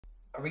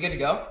Are we good to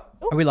go?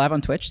 Are we live on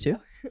Twitch too?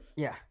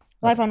 Yeah.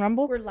 Live on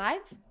Rumble? We're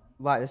live?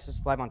 This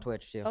is live on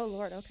Twitch too. Oh,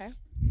 Lord, okay.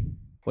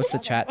 What's the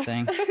chat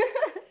saying?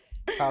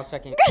 Kyle's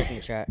checking the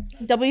chat.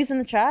 W's in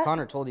the chat?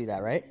 Connor told you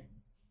that, right?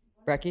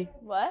 Breckie?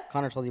 What?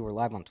 Connor told you we're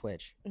live on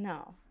Twitch.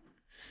 No.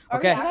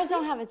 Okay. You guys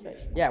don't have a Twitch.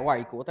 Yeah, why? Are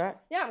you cool with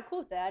that? Yeah, I'm cool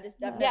with that.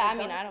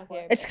 I don't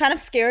care. It's kind of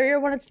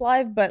scarier when it's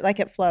live, but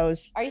like it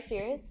flows. Are you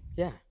serious?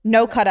 Yeah.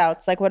 No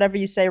cutouts. Like whatever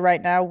you say right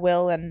now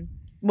will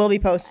be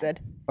posted.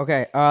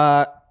 Okay.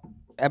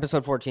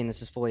 Episode 14.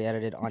 This is fully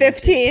edited on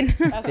 15.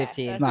 YouTube. Okay.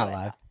 15. It's not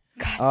live.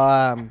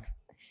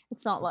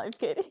 It's not live,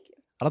 Katie.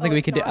 I don't think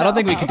we could do. I don't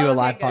think we could do a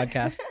live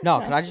podcast. No,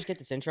 can I just get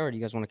this intro, or do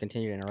you guys want to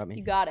continue to interrupt me?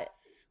 You got it.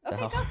 The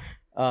Okay, hell?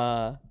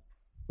 go.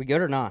 We good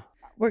or not?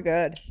 We're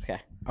good. Okay.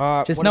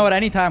 Just know at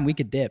any time we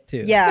could dip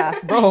too. Yeah.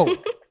 Bro.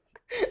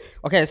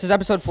 Okay, this is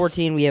episode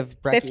 14. We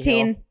have Breckie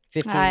 15. Hill.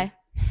 15. Hi.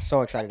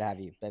 So excited to have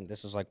you. And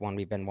this is like one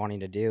we've been wanting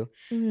to do.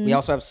 Mhm. We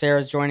also have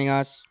Sarah's joining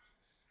us.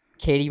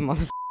 Katie,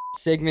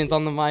 Sigmond's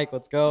on the mic.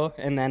 Let's go.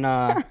 And then,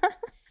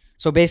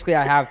 so basically,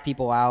 I have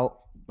people out.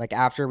 Like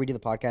after we do the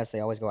podcast, they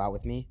always go out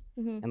with me,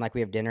 Mhm. and like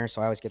we have dinner,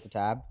 so I always get the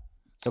tab.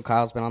 So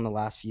Kyle's been on the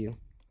last few,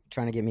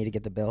 trying to get me to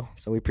get the bill.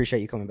 So we appreciate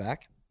you coming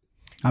back.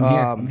 I'm here.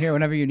 I'm here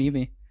whenever you need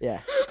me.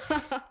 Yeah.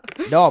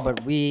 No,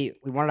 but we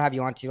wanted to have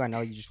you on too. I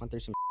know you just went through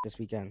some this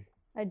weekend.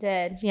 I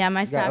did. Yeah,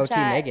 my You got OT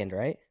Snapchat. Megan,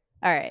 right?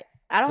 All right.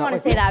 I don't Not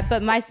want to like- say that,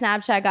 but my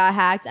Snapchat got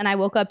hacked, and I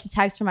woke up to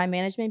text from my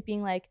management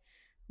being like,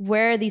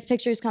 where are these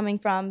pictures coming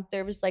from?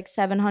 There was like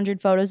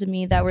 700 photos of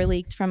me that were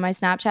leaked from my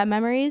Snapchat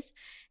memories.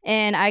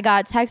 And I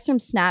got text from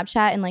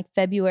Snapchat in like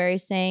February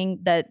saying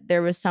that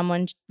there was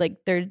someone like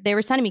they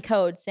were sending me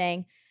code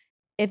saying,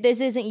 if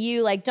this isn't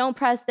you, like don't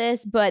press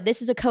this, but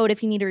this is a code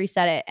if you need to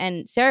reset it.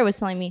 And Sarah was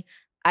telling me,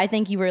 I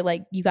think you were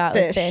like, you got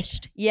like,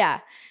 fished. Yeah.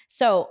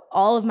 So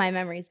all of my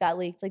memories got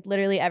leaked, like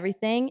literally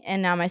everything.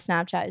 And now my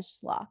Snapchat is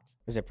just locked.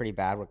 Was it pretty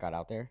bad what got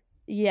out there?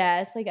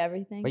 Yeah, it's like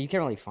everything. But you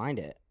can't really find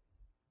it.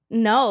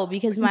 No,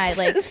 because my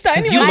like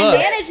Steiny you wants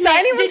look.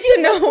 Steiny Did wants you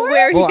to know know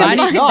where he's Well, gonna I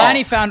find know.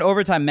 Steiny found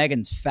overtime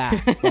Megan's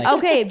fast. Like,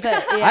 okay,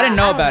 but yeah, I didn't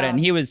know don't about it, and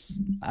he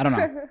was. I don't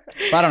know.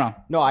 But I don't know.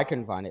 No, I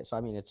couldn't find it. So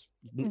I mean, it's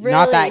really.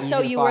 not that easy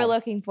So to you find. were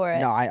looking for it.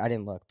 No, I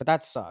didn't look, but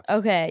that sucks.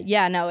 Okay.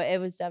 Yeah. No, it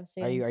was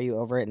devastating. Are you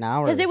over it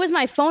now? Because it was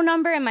my phone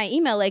number and my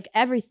email, like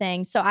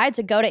everything. So I had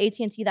to go to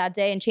AT&T that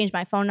day and change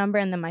my phone number,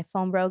 and then my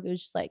phone broke. It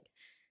was just like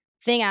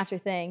thing after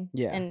thing.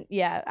 Yeah. And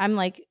yeah, I'm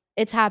like,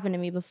 it's happened to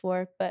me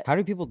before, but How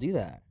do people do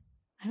that?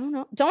 I don't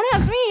know. Don't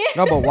ask me.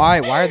 No, but why?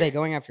 Why are they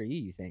going after you?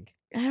 You think?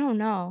 I don't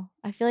know.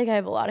 I feel like I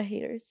have a lot of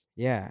haters.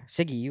 Yeah,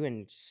 Siggy, you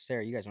and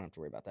Sarah, you guys don't have to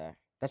worry about that.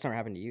 That's never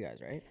happened to you guys,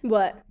 right?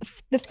 What?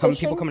 The People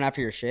phishing? coming after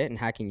your shit and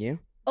hacking you.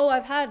 Oh,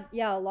 I've had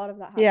a lot of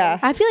that happen. Yeah.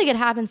 I feel like it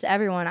happens to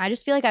everyone. I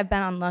just feel like I've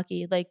been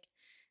unlucky. Like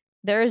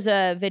there's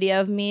a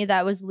video of me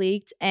that was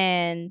leaked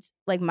and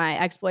like my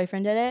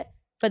ex-boyfriend did it.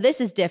 But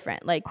this is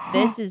different. Like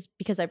this is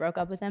because I broke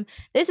up with him.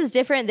 This is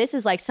different. This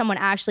is like someone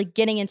actually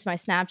getting into my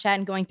Snapchat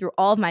and going through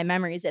all of my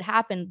memories. It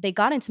happened. They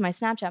got into my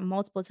Snapchat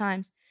multiple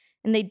times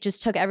and they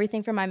just took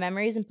everything from my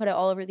memories and put it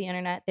all over the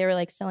internet. They were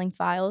like selling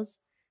files.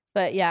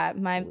 But yeah,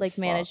 my Holy like fuck.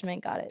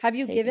 management got it. Have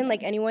you taken given down.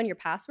 like anyone your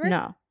password?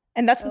 No.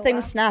 And that's the Oh, thing wow.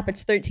 with Snap.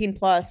 It's 13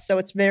 plus, so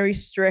it's very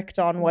strict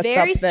on what's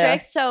Very up there.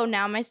 strict. So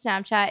now my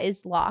Snapchat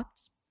is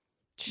locked.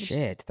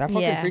 Shit, that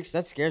fucking yeah. freaks.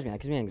 That scares me. That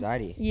gives me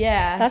anxiety.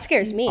 Yeah. That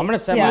scares me. I'm gonna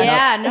set Yeah. mine up.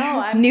 yeah, no.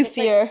 I'm New it's like,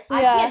 fear.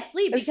 I Yeah. can't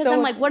sleep It's because so-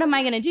 I'm like, what am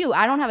I gonna do?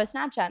 I don't have a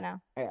Snapchat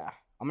now. Yeah,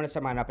 I'm gonna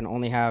set mine up and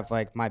only have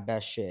like my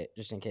best shit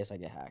just in case I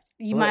get hacked.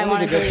 You So might only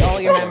want to the good delete all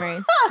shit. your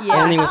memories.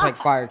 Yeah. Only with like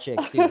fire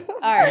chicks too. All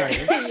right.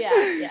 You know what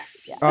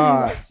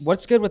yeah.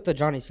 What's good with the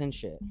Johnny Sin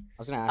shit? I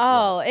was gonna ask.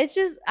 Oh, it's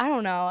just I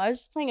don't know. I was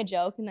just playing a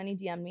joke and then he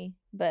DM'd me,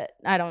 but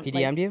I don't. you that.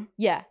 He DM'd you?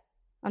 Yeah,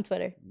 on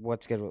Twitter.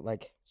 What's good with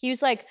like? He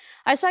was like,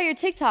 "I saw your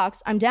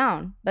TikToks. I'm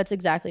down." That's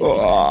exactly what he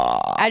said.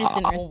 I just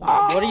didn't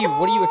respond. What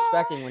are you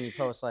expecting when you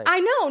post like? I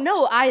know.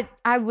 No,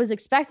 I was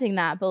expecting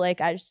that, but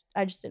like I just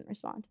didn't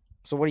respond.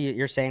 So what are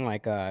you're saying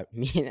like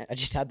me and I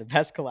just had the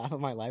best collab of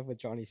my life with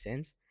Johnny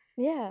Sins,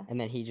 Yeah. and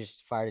then he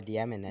just fired a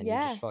DM and then you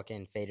Yeah. just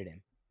fucking faded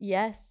him.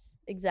 Yes.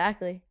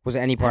 Exactly. Was it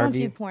any I part don't of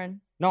do you?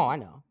 porn. No, I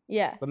know,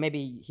 Yeah. but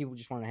maybe he would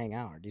just want to hang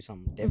out or do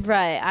something different.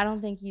 Right. I don't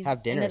think he's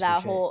Have dinner into or some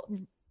that shit. whole.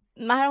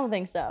 I don't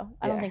think so.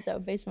 I don't Yeah. think so.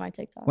 Based on my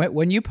TikTok.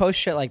 When you post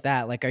shit like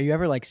that, like, are you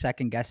ever like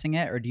second guessing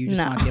it, or do you just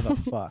No. not give a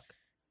fuck?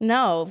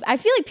 No, I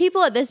feel like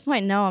people at this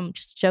point know I'm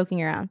just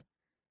joking around.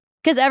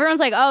 Because everyone's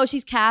like, oh,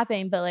 she's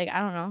capping, but like, I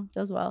don't know,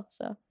 does well.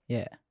 So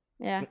Yeah.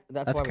 yeah.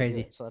 That's That's why we do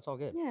crazy. it, so that's all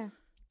good. Yeah.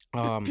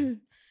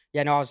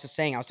 Yeah, no, I was just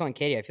saying. I was telling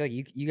Katie. I feel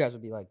like you guys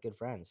would be like good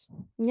friends.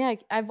 Yeah.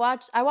 I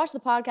watched the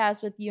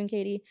podcast with you and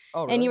Katie.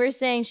 Oh, really? And you were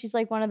saying she's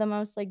like one of the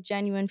most like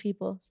genuine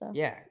people. So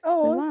Yeah.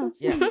 Oh, wow. that's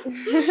so Yeah. sweet.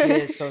 She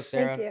is. So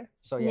Sarah. Thank you.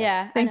 So yeah.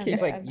 yeah. I Thank know you. You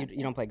Sarah. play. I've You met don't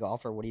Sarah. play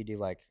golf, or what do you do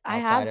like? I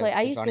outside have of played.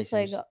 I the used Johnny to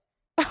play Sins?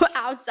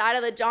 outside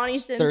of the Johnny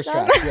Sins Thirst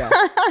stuff. trap. Yeah.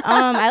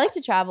 I like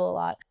to travel a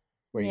lot.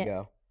 Where do you Yeah.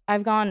 go?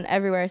 I've gone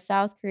everywhere: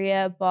 South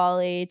Korea,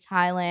 Bali,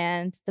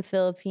 Thailand, the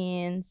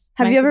Philippines.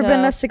 Have you ever been to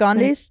Mexico.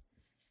 Sigandis?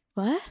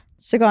 What?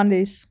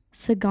 Sigandis.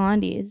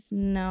 Sagandis.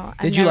 No. I've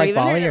Did you never like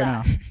even heard Bali of or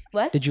that. no?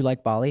 What? Did you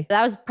like Bali?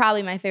 That was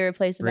probably my favorite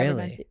place I've ever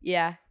been Really? to.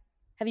 Yeah.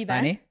 Have you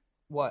been? Steiny?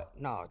 What?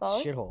 No, it's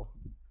Bali? shithole.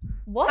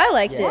 What? I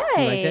liked Yeah. it.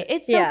 Why? You liked it?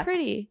 It's so Yeah.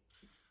 pretty.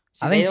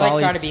 See, I think they like try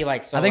to Bali's- be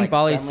like so. I think like,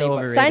 Bali's so friendly,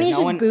 but overrated. Steiny's no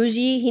just one-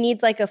 bougie. He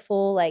needs like a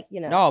full like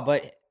No,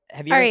 but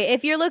have you? All ever- right,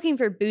 if you're looking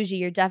for bougie,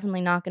 you're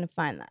definitely not going to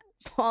find that.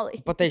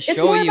 Bali. But they It's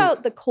show more you.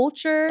 about the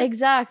culture.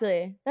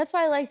 Exactly. That's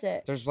why I liked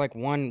it. There's like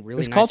one really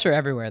There's nice, culture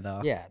everywhere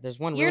though. Yeah, there's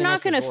one. You're really not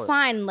nice going to resort.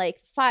 find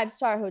like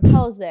 5-star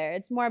hotels there.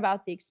 It's more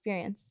about the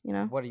experience, you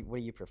know? What do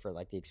you prefer?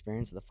 Like the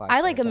experience of the 5?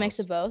 I like a mix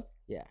of both.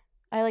 Yeah.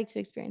 I like to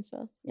experience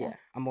both. Yeah,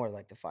 I'm more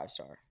like the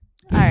 5-star.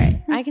 All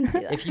right. I can see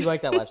that. If you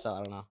like that lifestyle,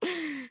 I don't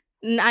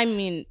know. I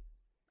mean,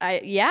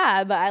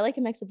 yeah, but I like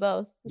a mix of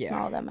both. That's Yeah.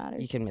 not all that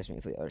matters. You can miss me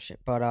with the other shit.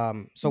 But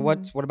so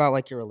Mhm. what about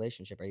like your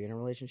relationship? Are you in a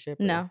relationship?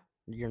 or- No.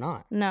 You're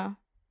not. No.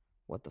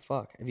 What the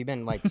fuck? Have you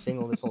been like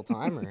single this whole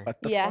time or?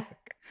 What the Yeah.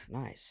 fuck?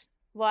 Nice.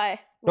 Why?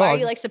 No, Why I are was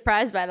you just- like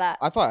surprised by that?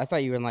 I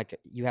thought you were in like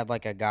you had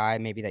like a guy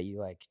maybe that you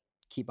like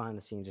keep behind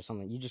the scenes or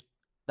something. You just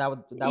that was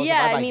the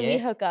Yeah, vibe I mean, we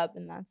get? hook up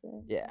and that's it.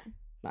 Yeah.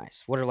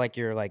 Nice. What are like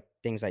your like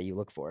things that you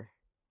look for?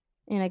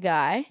 In a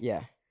guy.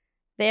 Yeah.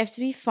 They have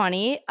to be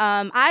funny.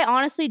 I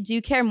honestly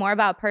do care more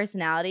about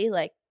personality.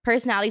 Like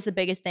personality is the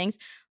biggest things.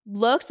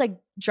 Looks like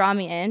draw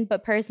me in,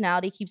 but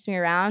personality keeps me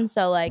around.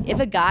 So like if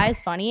a guy is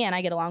funny and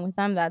I get along with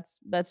them, that's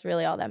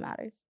really all that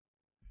matters.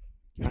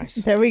 Nice.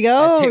 There we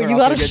That's go. it, we're You off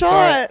got to a a good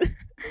start.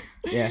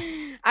 shot. Yeah.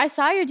 I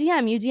saw your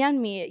DM. You DM'd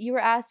me. You were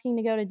asking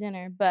to go to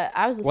dinner, but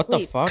I was What the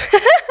asleep. fuck?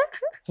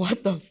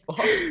 What the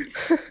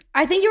fuck?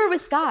 I think you were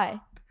with Sky,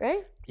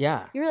 right?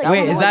 Yeah. You were like, That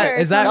Wait, was is like- that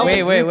is that That was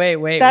a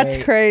wait? That's wait.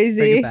 Bring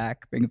crazy. it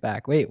back. Bring it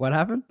back. Wait, what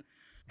happened?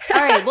 All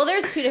right. Well,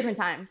 there's 2 different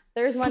times.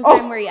 There was one Oh.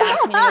 time where he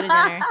asked me to go to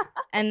dinner,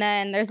 and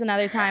then there's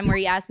another time where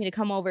he asked me to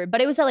come over.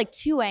 But it was at like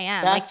 2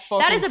 a.m. Like That's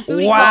that is a fucking-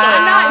 booty call.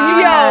 I'm not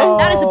doing Wow.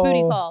 that. That is a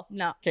booty call.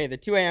 No. Okay, the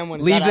 2 a.m. one.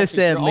 is Leave that this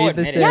actually in, true? I'll leave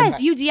this admit it.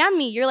 Yes, you DM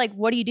me. You're like,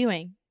 what are you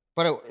doing?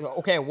 But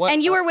okay, what?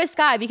 And you were with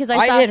Sky because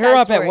I saw hit her Sky's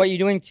up story. at what you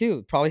doing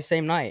too. Probably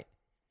same night.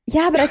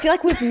 Yeah, but I feel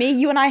like with me,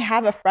 you and I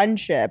have a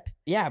friendship.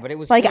 Yeah, but it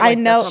was Like, still, I that's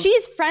know- what I'm-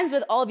 She's friends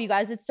with all of you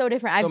guys. It's so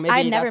different. So maybe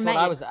I've never that's met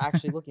what you. I was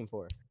actually looking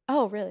for.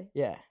 Oh, really?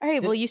 Yeah. All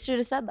right. Did- Well, you should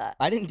have said that.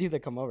 I didn't do the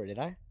come over, did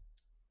I?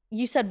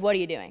 You said, what are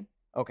you doing?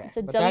 Okay. I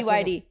said but that doesn't-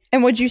 WYD.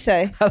 And what'd you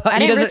say? I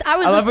didn't res- I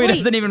was love how he asleep.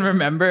 doesn't even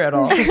remember at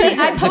all. I posted didn't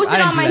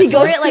on do my that. He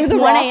story goes at like through the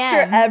 1 roster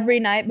a.m. every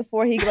night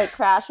before he like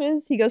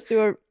crashes. He goes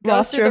through a Goes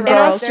roster through of the In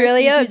girls. roster,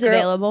 Australia, sees who's girl-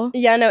 available.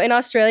 Yeah, no. In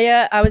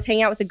Australia, I was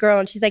hanging out with a girl,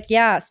 and she's like,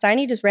 "Yeah,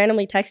 Steiny just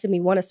randomly texted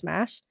me, want to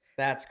smash?"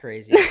 That's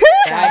crazy.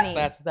 Funny.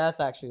 that's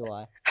actually a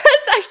lie.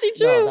 That's actually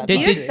No, true. that's Do Did- you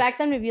not did- true. expect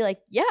them to be like,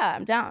 yeah,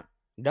 I'm down?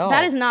 No.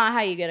 That is not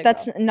how you get a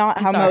That's girl. not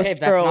I'm how sorry. most okay.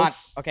 That's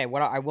girls. not okay.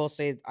 What I will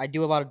say, I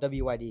do a lot of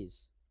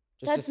WYDs.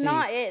 Just That's to see.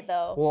 not it,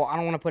 though. Well, I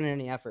don't want to put in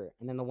any effort,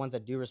 and then the ones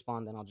that do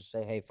respond, then I'll just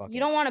say, "Hey, fuck You it."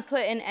 don't want to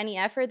put in any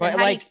effort. But, Then how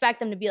do you like- expect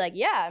them to be like,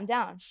 yeah, I'm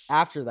down?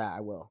 After that, I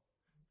will.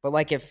 But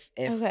like if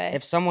Okay.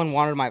 if someone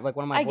wanted my like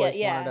one of my I get- boys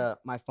yeah. wanted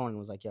my phone and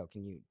was like, "Yo,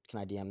 can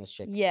I DM this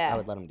chick?" Yeah. I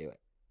would let him do it.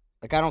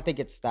 Like I don't think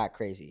it's that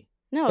crazy.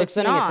 No, It's like it's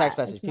sending not. a text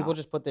message. It's People not.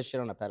 just put this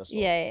shit on a pedestal.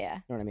 Yeah. You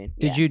know what I mean?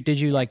 Yeah. Did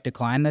you like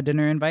decline the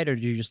dinner invite or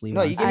did you just leave?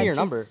 No, it on you scene? give me your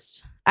number.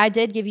 I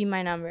did give you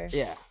my number.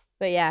 Yeah.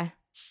 But yeah,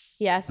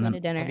 he asked me And to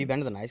then- dinner. Have you been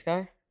to the Nice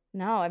Guy?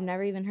 No, I've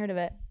never even heard of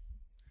it.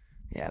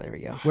 Yeah, there we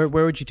go.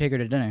 Where would you take her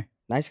to dinner?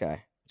 Nice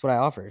Guy. That's what I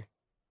offered.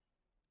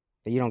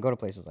 But you don't go to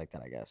places like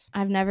that, I guess.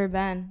 I've never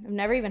been. I've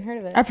never even heard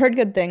of it. I've heard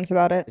good things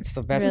about it. It's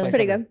the best. Really? It's place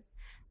pretty ever.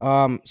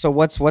 good. So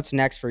what's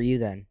next for you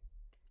then?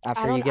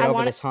 After you don't- get I over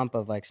wanna- this hump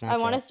of like Snapchat. I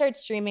want to start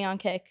streaming on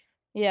Kick.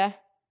 Yeah.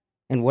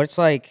 And what's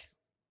like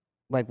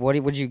what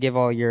would you give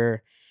all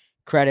your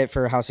credit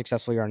for how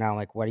successful you are now?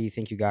 Like, what do you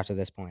think you got to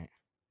this point?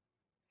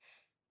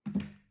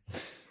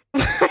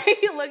 Why are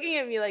you looking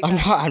at me like I'm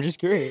that? not. I'm just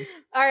curious.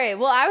 All right.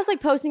 Well, I was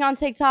like posting on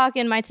TikTok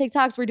and my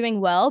TikToks were doing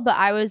well, but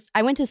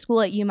I went to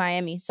school at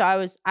Miami. So I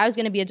was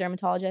going to be a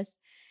dermatologist.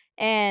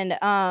 And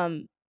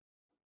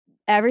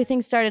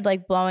everything started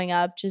like blowing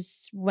up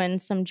just when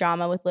some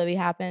drama with Livy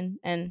happened.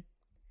 And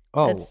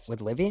Oh, That's-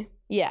 with Livy?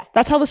 yeah.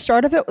 That's how the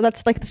start of it.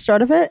 That's like the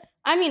start of it.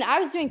 I mean, I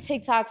was doing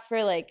TikTok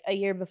for like a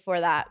year before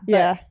that, but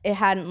Yeah. it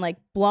hadn't like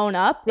blown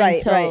up Right,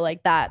 until right.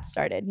 like that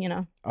started, you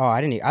know? Oh,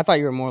 I thought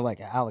you were more like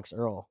a Alex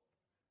Earl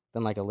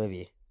than like a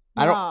Livy.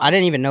 I No.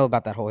 didn't even know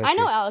about that whole history.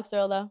 I know Alex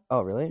Earl though.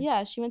 Oh, really?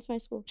 Yeah, she went to my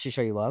school. She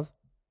show you love?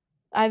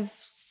 I've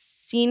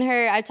seen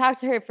her. I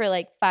talked to her for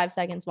like 5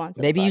 seconds once.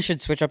 at the Maybe you bus.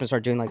 should switch up and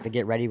start doing like the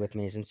get ready with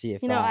me's and see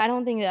if You know, I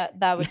don't think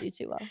that would do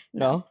too well.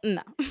 No?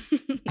 No.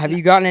 Have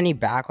you gotten any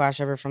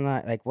backlash ever from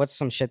that? Like, what's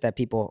some shit that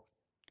people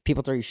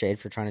throw you shade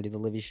for trying to do the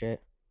Livy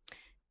shit?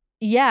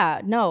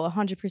 Yeah, no,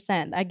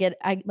 100%.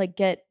 I like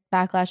get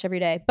backlash every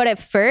day. But at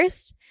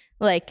first,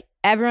 like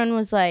everyone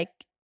was like,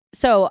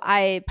 so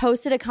I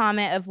posted a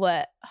comment of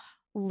what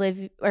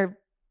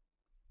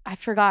I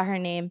forgot her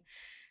name.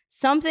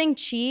 Something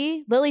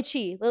Lily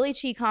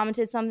Chi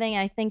commented something,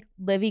 and I think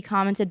Livy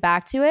commented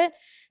back to it.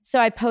 So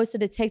I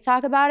posted a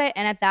TikTok about it,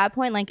 and at that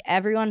point, like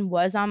everyone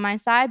was on my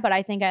side, but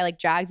I think I like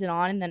dragged it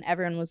on, and then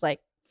everyone was like,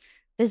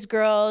 this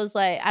girl's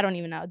like, I don't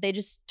even know. They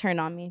just turned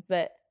on me,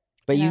 but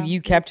you No,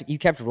 you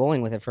kept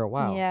rolling with it for a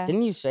while. Yeah.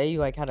 Didn't you say you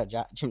like had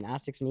a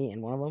gymnastics meet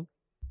in one of them?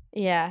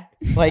 yeah.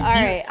 Like, All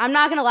right, I'm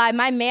not gonna lie.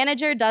 My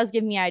manager does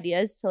give me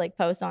ideas to like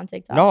post on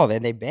TikTok. No,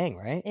 they bang,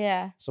 right?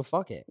 Yeah. So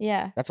fuck it.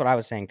 Yeah. That's what I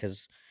was saying,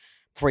 because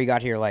before you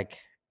got here, like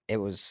there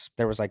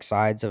was like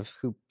sides of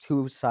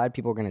whose side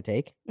people were gonna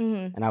take,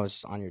 Mm-hmm. and I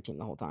was on your team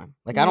the whole time.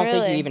 Like I don't think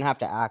Really? you even have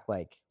to act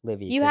like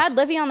Livy. You 'cause- had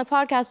Livy on the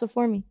podcast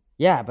before me.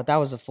 Yeah, but that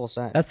was a full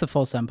set. That's the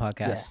full Sun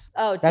podcast.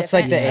 Oh, it's That's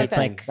like the different? Yeah, A it's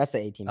team. like- That's the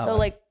A team. Oh, So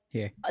like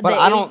Here. but the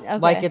I eight-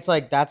 don't like okay. it's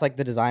like that's like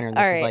the designer, and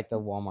this is Alright. like the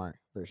Walmart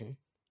version.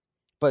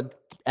 But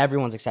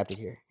everyone's accepted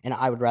here, and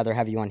I would rather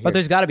have you on here. But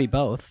there's got to be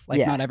both. Like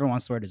Yeah. not everyone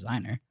wants to wear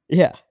designer.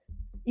 yeah.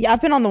 Yeah,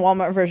 I've been on the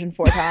Walmart version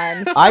 4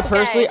 times. I Okay.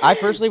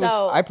 personally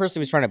So-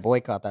 was trying to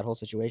boycott that whole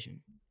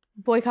situation.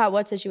 boycott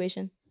what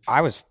situation? I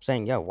was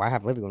saying, yo, why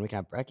have Livy when we can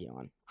have Breckie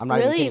on? I'm not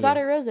even Really? kidding You got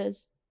her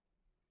roses.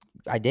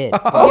 I did.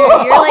 You're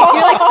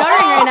like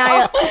stuttering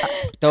right now.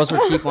 Those were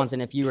cheap ones,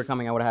 and if you were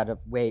coming, I would have had to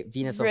wait.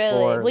 Venus of Really?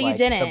 Four. Well, you like,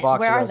 The didn't.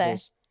 box Where of are they?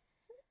 roses.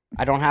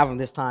 I don't have them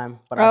this time,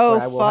 but I Oh,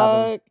 swear I will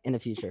have them fuck. in the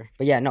future.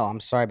 But yeah, no, I'm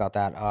sorry about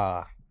that.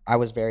 I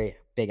was very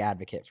big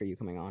advocate for you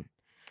coming on,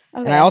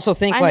 Okay. and I also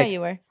think I know like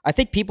you were. I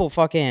think people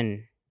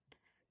fucking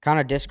kind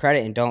of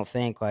discredit and don't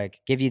think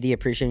like give you the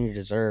appreciation you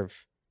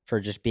deserve for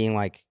just being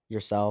like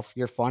yourself.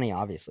 You're funny,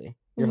 obviously.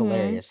 You're Mhm.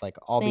 hilarious. Like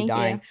I'll be Thank you.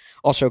 dying.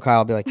 I'll show Kyle.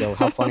 I'll be like, yo,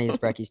 how funny is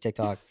Breckie's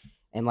TikTok?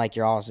 And like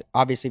you're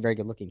obviously very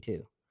good looking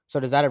too. So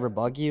does that ever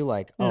bug you?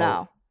 Like, oh,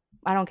 No,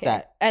 I don't care.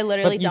 that- I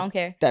literally but you- don't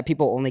care. that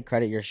people only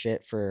credit your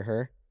shit for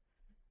her?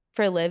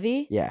 For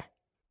Livy? Yeah.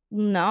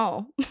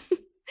 No.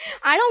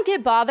 I don't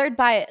get bothered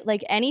by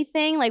like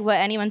anything, like what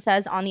anyone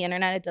says on the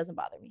internet. It doesn't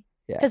bother me.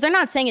 Yeah. Because they're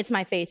not saying it to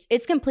my face.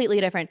 It's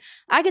completely different.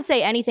 I could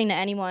say anything to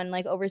anyone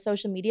like over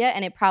social media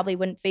and it probably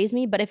wouldn't faze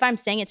me. But if I'm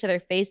saying it to their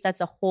face,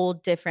 that's a whole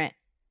different,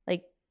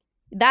 like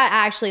that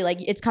actually,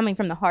 like it's coming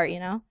from the heart, you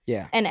know?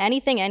 Yeah. And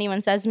anything anyone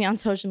says to me on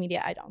social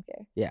media, I don't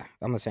care. Yeah.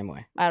 I'm the same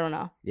way. I don't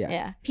know. Yeah.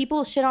 Yeah.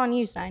 People shit on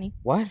you, Steiny.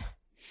 What?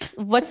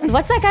 What's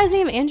that guy's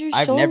name? Andrew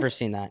Schultz? I've never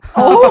seen that.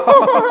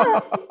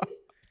 Oh.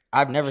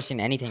 I've never seen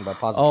anything but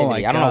positivity. my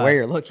I don't know God. where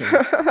you're looking.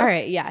 All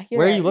right, yeah. you're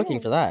Where are right. you looking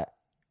for that?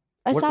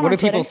 I saw it What on do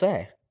people Twitter.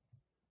 say?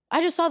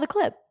 I just saw the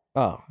clip.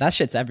 Oh. That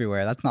shit's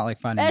everywhere. That's not like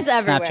funny. It's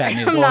everywhere. Snapchat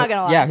news. I'm not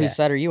gonna lie. Yeah, whose Yeah.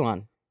 side are you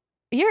on?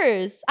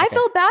 Yours. I Okay.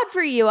 felt bad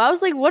for you. I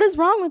was like, what is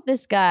wrong with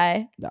this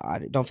guy? No, I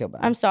don't feel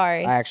bad. I'm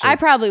sorry. I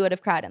probably would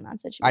have cried in that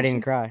situation. I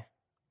didn't cry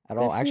at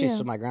all. Good I for actually you.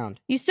 stood my ground.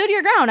 You stood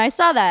your ground. I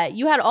saw that.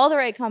 You had all the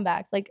right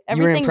comebacks. Like You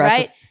were everything impressed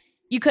right.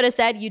 You could have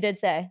said, you did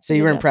say. So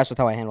you were did. impressed with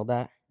how I handled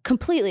that?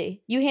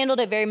 Completely. You handled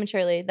it very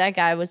maturely. That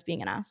guy was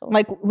being an asshole.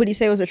 Like, would you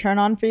say it was a turn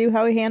on for you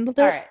how he handled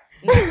it? all right.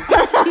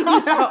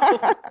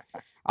 No.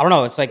 I don't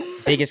know. It's like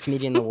biggest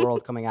comedian in the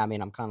world coming at me,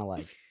 and I'm kind of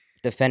like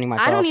defending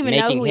myself. I don't even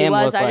know making who he him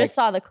was. look I like, just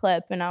saw the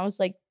clip and I was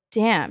like,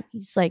 damn,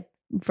 he's like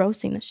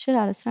roasting the shit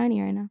out of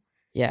Steiny right now.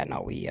 Yeah,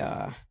 no,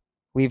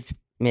 we've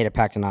made a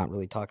pact to not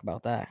really talk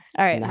about that.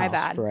 All right, in the my house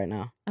bad. for right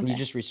now. And you Okay.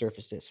 just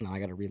resurfaced it, so now I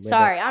got to relive.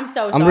 Sorry, it. I'm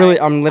so I'm sorry.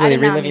 I'm literally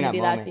did not reliving mean to that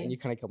do that moment, to you. and you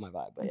kind of killed my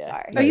vibe. But I'm yeah.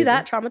 sorry. No, Are you you're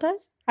that good.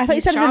 traumatized? I thought you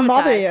He's said it didn't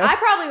bother traumatized. you. I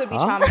probably would be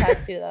Huh?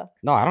 traumatized too, though.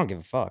 No, I don't give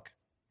a fuck.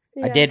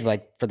 I Yeah. did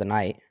like for the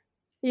night,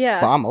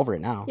 Yeah. but I'm over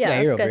it now. Yeah, Yeah,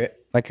 that's you're over good. it.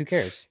 Like who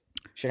cares?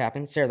 Shit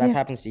happens. Sarah, that's Yeah.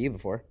 happens to you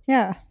before.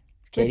 Yeah.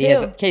 Katie,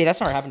 you. Katie, that's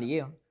never happened to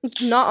you.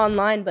 Not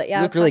online, but yeah.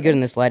 you look it's really good in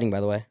happened. this lighting, by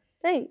the way.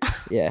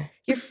 Thanks. Yeah.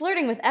 You're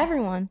flirting with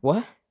everyone.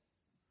 What?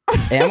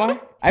 Am I?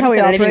 I how haven't he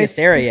said anything to operates.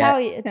 Sarah It's yet. how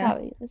he, it's Yeah. how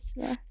he is.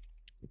 Yeah.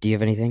 Do you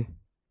have anything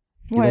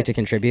you'd What? like to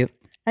contribute?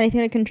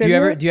 Anything to Do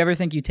contribute? you ever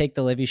think you take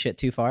the Livy shit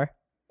too far?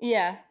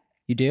 Yeah.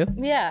 You do?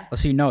 Yeah.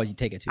 So you know you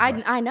take it too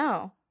far, I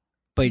know.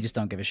 but you just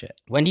don't give a shit.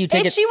 When do you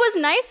take If it? she was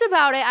nice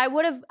about it, I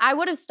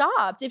would have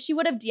stopped. If she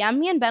would have DM'd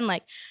me and been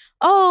like,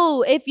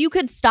 "Oh, if you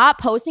could stop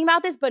posting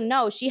about this," but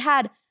no, she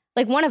had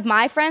like one of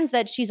my friends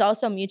that she's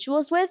also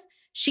mutuals with.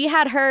 She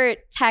had her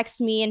text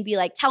me and be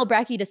like, "Tell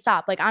Breckie to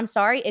stop." Like, I'm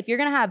sorry if you're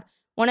gonna have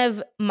one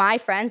of my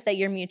friends that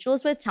you're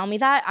mutuals with tell me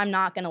that, I'm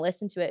not gonna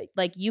listen to it.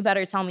 Like, you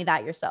better tell me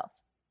that yourself.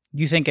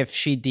 You think if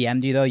she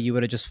DM'd you though, you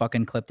would have just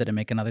fucking clipped it and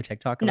make another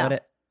TikTok about No.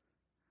 it?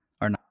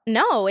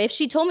 No, if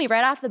she told me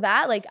right off the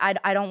bat, like,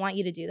 I don't want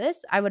you to do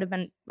this, I would have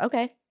been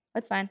okay.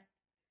 That's fine.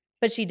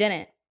 But she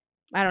didn't.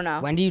 I don't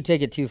know. When do you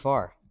take it too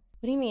far?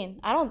 What do you mean?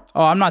 I don't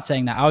Oh, I'm not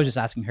saying that. I was just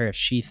asking her if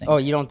she thinks. Oh,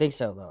 you don't think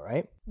so, though,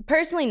 right?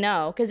 personally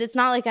no, because it's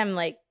not like I'm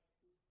like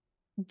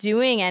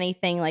doing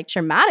anything like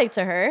traumatic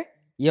to her.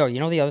 Yo, you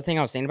know the other thing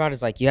I was thinking about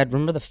is like you had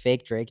remember the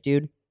fake Drake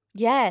dude,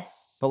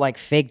 Yes. but like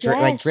fake Drake,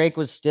 like Yes. Drake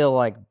was still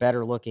like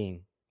better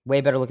looking,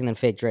 way better looking than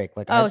fake Drake.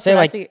 Like Oh, I'd so say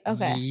that's like what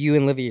okay. you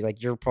and Livy,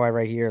 like you're probably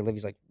right here,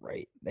 Livy's like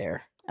right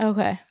there.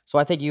 Okay. So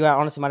I think you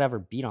honestly might have her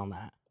beat on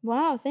that.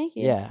 Wow. Thank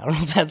you. Yeah, I don't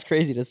know if that's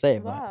crazy to say,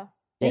 but Wow.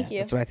 yeah, Thank you.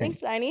 that's what I think.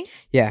 Thanks, Steiny.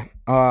 Yeah.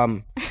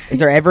 Is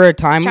there ever a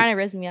time? She's trying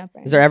to rizz me up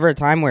right Is there ever a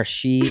time where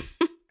she?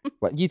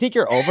 What you think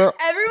you're over?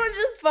 Everyone's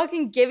just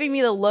fucking giving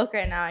me the look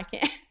right now. I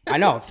can't. I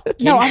know.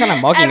 Katie's No, kind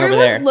of mugging over Everyone's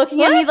there.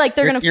 looking at me like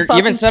they're gonna You fucking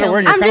even said a kill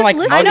word. me. And you're I'm kind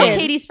of just like I know mugging.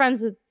 Katie's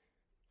friends with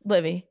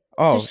Livy.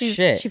 Oh so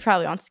shit! She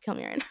probably wants to kill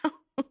me right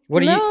now.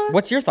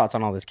 What's your thoughts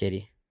on all this,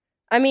 Katie?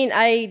 I mean,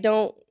 I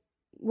don't.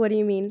 What do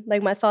you mean?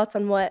 Like my thoughts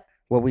on what?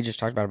 What we just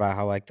talked about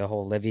how like the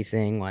whole Livy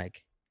thing,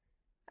 like.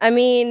 I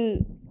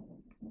mean,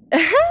 why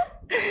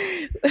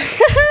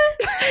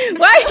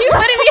are you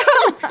putting me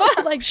on the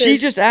spot like this? She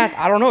just asked.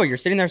 I don't know. You're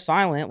sitting there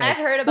silent. I've Like,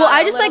 heard about. Well, I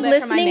it a just like little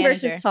bit from my listening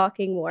manager. versus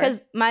talking more.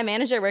 Because my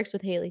manager works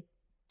with Haley,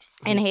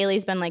 and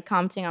Haley's been like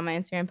commenting on my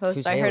Instagram post.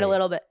 Who's So I heard a Haley?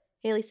 little bit.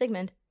 Haley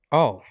Sigmond.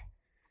 oh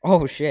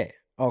shit.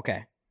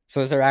 Okay.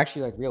 So is there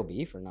actually like real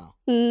beef or no?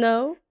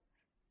 No.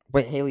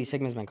 Wait, Haley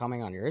Sigmund's been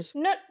coming on yours?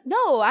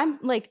 No. I'm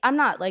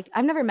not like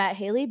I've never met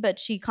Haley, but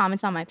she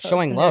comments on my posts.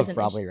 Showing and love, there's an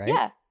probably, issue. right?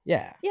 Yeah.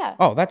 Yeah. Yeah.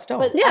 Oh, that's dope.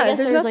 But Yeah, I guess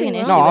there's there was like an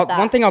nothing issue wrong. no, with that.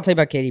 one thing I'll tell you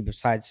about Katie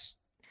besides,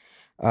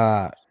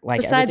 like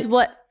Besides everything-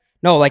 what?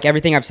 no, like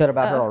everything I've said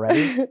about her Oh.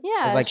 already.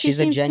 Yeah. It's like she she's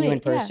a seems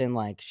genuine sweet, yeah. person.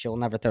 Like she'll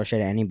never throw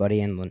shit at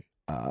anybody, and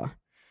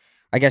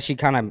I guess she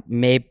kind of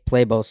may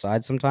play both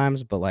sides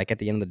sometimes, but like at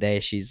the end of the day,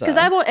 she's Because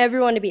I want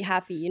everyone to be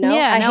happy, you know?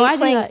 Yeah, I no, hate I do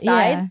playing that,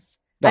 yeah. sides.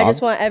 No, I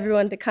just want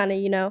everyone to kind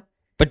of,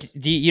 But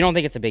you don't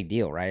think it's a big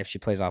deal, right? If she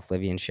plays off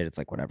Livy and shit, it's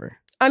like whatever.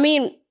 I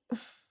mean,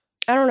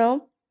 I don't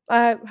know.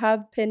 I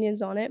have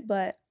opinions on it,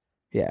 but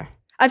Yeah.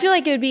 I feel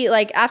like it would be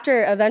like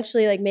after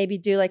eventually like maybe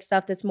do like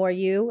stuff that's more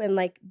you and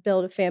like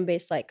build a fan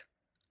base like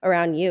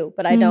around you.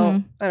 But I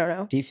don't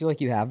know. Do you feel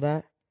like you have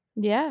that?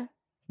 Yeah.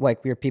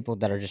 Like we're people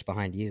that are just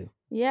behind you.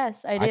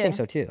 Yes, I do. I think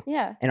so too.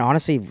 Yeah. And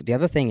honestly, the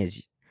other thing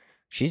is,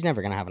 she's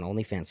never gonna have an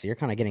OnlyFans, so you're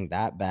kind of getting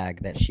that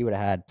bag that she would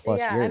have had plus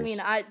yeah, yours. I mean,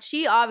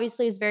 she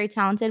obviously is very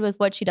talented with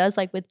what she does,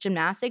 like with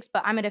gymnastics,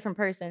 but I'm a different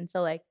person.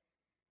 So like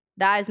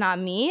that is not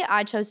me.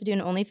 I chose to do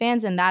an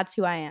OnlyFans and that's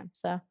who I am.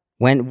 So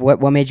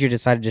what made you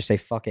decide to just say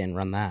fuck it and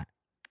run that?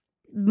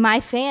 my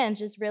fans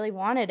just really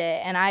wanted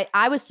it. And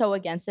I was so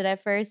against it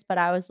at first, but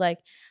I was like,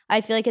 I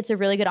feel like it's a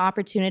really good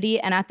opportunity.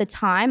 And at the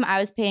time I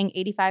was paying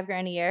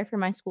 $85,000 a year for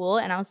my school.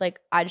 And I was like,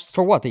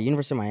 For what? The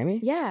University of Miami?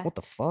 yeah. What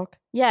the fuck?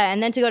 Yeah.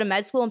 And then to go to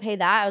med school and pay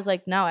that, I was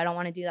like, no, I don't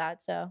want to do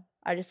that. So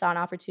I just saw an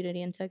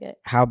opportunity and took it.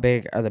 How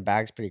big are the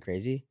bags? Pretty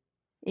crazy.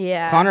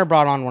 Yeah. Connor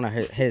brought on one of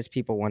his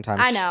people one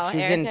time. I know, She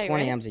was Erica, getting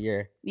 20 right? M's a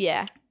year.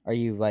 Yeah. Are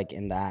you like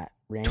in that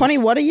range? 20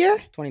 what a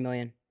year? 20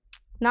 million.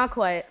 Not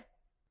quite.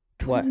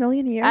 What? 20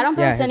 million a year? I don't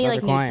Yeah, post his any other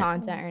like new client.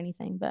 content or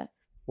anything, but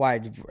Why?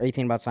 Are you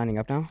thinking about signing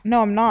up now?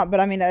 No, I'm not,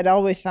 but I mean, it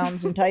always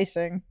sounds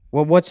enticing.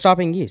 Well, what's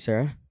stopping you,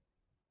 Sarah?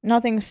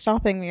 Nothing's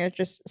stopping me. It's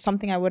just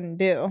something I wouldn't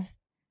do.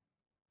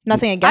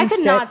 Nothing I against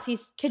could it. not see.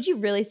 Could you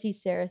really see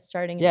Sarah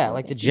starting? an Yeah,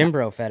 like the OnlyFans? gym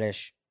bro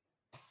fetish.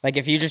 Like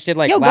if you just did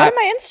like Yo, go lap, to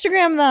my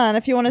Instagram then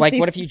if you want to like see.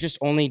 what if you just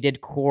only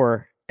did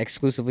core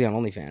exclusively on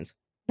OnlyFans?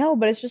 No,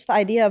 but it's just the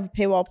idea of a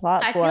paywall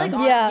I feel platform.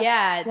 like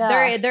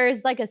Yeah.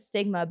 there's like a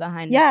stigma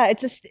behind it. Yeah,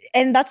 it's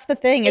and that's the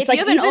thing. It's If like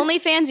you have an even,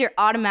 OnlyFans, you're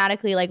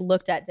automatically like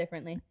looked at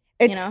differently.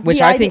 it's know? Which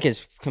the I idea- think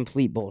is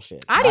complete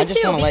bullshit. I do just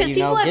too wanna let because you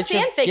people know, have get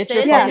your- fan get your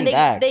fixes fucking and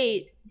bag.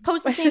 they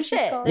post the My same sister's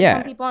shit. calling. that Yeah.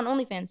 some people on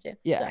OnlyFans do.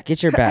 Yeah, So.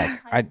 get your bag.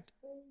 I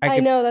I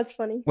could, know, that's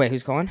funny. Wait,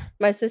 who's calling?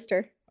 My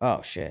sister.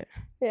 Oh shit,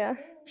 Yeah.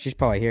 she's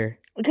probably here.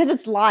 because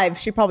it's live.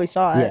 She probably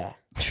saw it. Yeah,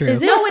 True.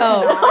 Is it? No, it's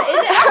Oh. not. Is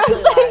it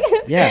actually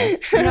live?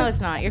 yeah. No, it's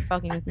not. You're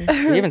fucking with me.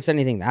 You haven't said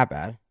anything that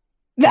bad.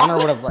 Connor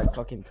would have like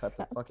fucking cut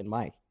the fucking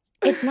mic.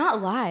 It's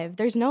not live.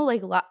 There's no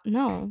like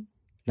no.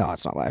 No,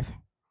 it's not live.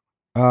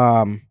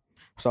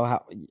 So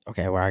how?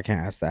 Okay, well I can't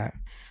ask that.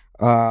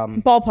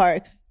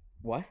 Ballpark.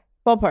 What?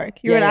 Ballpark.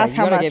 You're gonna ask you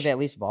how gotta much? give it at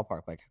least a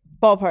ballpark. Like,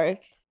 Ballpark.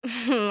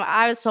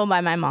 I was told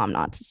by my mom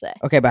not to say.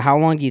 okay, but how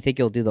long do you think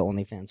you'll do the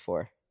OnlyFans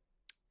for?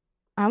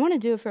 I want to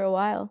do it for a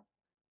while.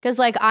 Cause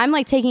like I'm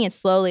like taking it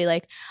slowly.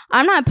 Like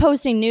I'm not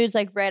posting nudes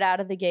like right out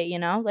of the gate, you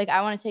know? Like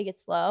I want to take it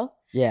slow.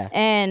 Yeah.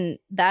 And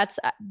that's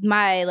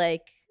my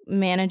like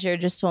manager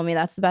just told me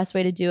that's the best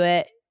way to do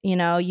it. You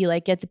know, you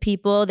like get the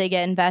people, they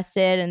get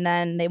invested and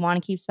then they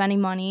want to keep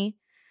spending money.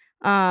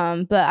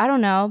 But I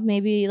don't know,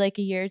 maybe like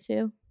a year or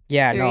two.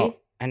 Yeah, no. 3.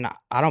 And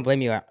I don't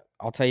blame you.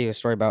 I'll tell you a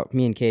story about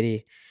me and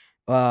Katie.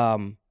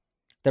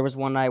 There was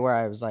one night where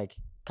I was like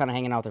kind of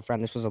hanging out with a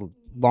friend. This was a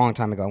long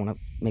time ago. I want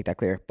to make that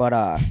clear. But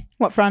I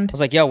What friend?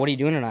 was like, yo, what are you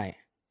doing tonight?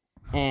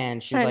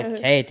 And she's I like,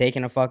 know. hey,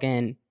 taking a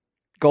fucking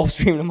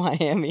Gulfstream to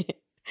Miami.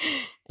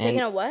 Taking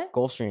And a what?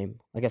 Gulfstream,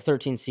 like a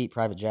 13-seat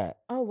private jet.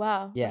 Oh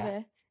wow. Yeah.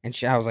 Okay. And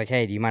I was like,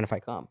 hey, do you mind if I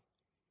come?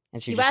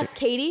 And she You just asked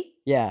Katie?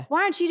 yeah,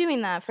 Why aren't you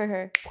doing that for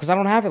her? because I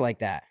don't have it like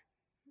that.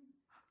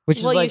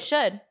 Which Well, is like, you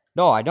should.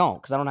 no, I don't,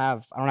 because I don't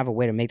have a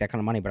way to make that kind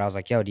of money. But I was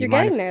like, yo, do you You're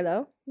mind getting if, there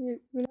though. You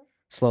know?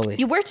 slowly?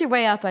 You worked your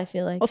way up, I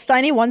feel like. Well,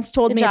 Steiny once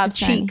told Good me job,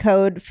 it's a cheat Steiny.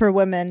 code for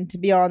women to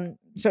be on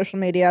social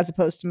media as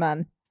opposed to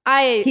men.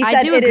 I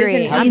said do it is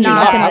agree. an I'm easy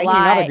not bag. gonna How can you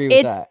not lie. agree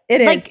with that?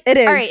 It is. Like, it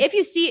is. All right,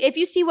 if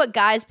you see what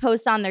guys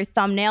post on their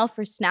thumbnail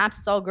for snaps,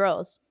 it's all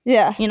girls.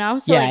 Yeah. You know?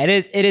 So yeah, like,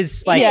 it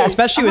is like, Yes,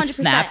 especially with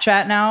 100%.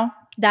 Snapchat now,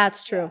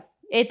 That's true.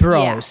 it's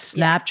bro. yeah,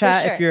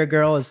 Snapchat, for sure. if you're a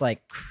girl, is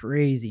like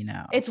crazy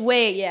now. It's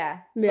way yeah.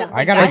 Yeah. But,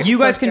 I gotta- like you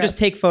guys post can girls. just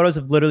take photos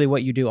of literally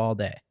what you do all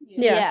day.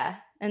 Yeah.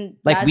 And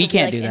Like, guys we will be,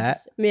 can't do that.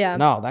 interested. Yeah.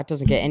 No, that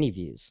doesn't get any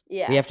views.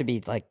 Yeah. We have to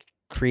be like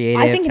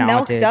creative, I think NELK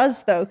talented.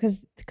 does though,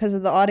 because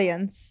of the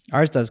audience.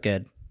 Ours does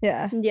good.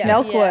 Yeah. Yeah.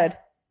 NELK Yeah. would.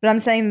 But I'm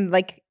saying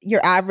like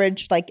your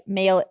average like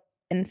male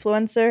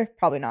influencer,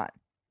 probably not.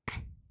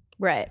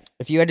 Right.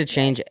 If you had to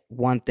change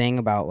one thing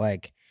about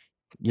like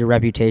your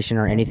reputation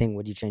or anything,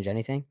 would you change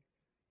anything?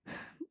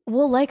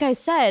 Well, like I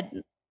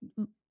said,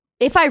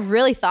 if I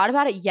really thought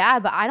about it, yeah,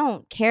 but I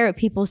don't care what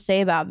people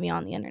say about me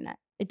on the internet.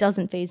 It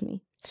doesn't faze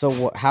me. So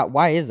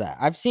why is that?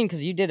 I've seen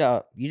because you did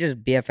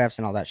BFFs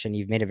and all that shit, and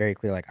you've made it very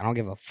clear like I don't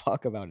give a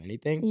fuck about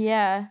anything.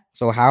 Yeah.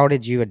 So how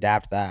did you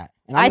adapt that?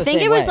 And I'm I the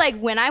think same it was way. like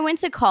when I went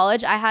to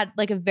college, I had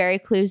like a very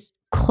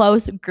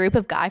close group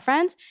of guy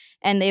friends,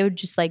 and they would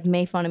just like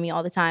make fun of me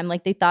all the time.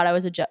 Like they thought I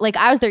was a joke. Like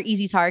I was their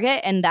easy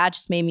target, and that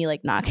just made me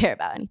like not care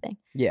about anything.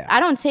 Yeah.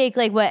 I don't take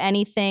like what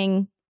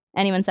anything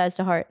anyone says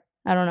to heart.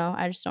 I don't know.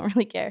 I just don't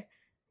really care.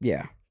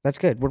 Yeah. That's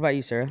good. What about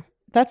you, Sarah?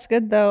 That's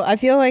good though. I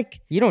feel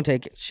like You don't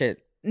take shit.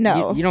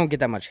 no. You don't get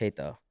that much hate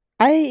though.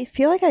 I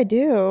feel like I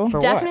do. For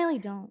what? Definitely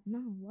don't. No,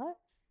 what?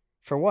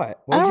 For what? I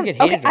What don't, did you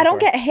get hated okay, I don't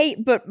for? get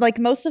hate, but like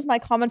most of my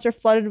comments are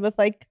flooded with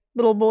like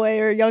little boy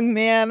or young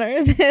man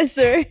or this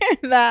or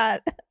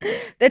that.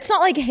 It's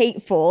not like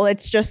hateful.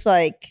 It's just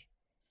like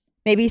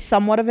maybe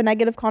somewhat of a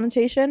negative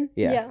connotation,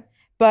 Yeah.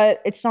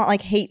 but it's not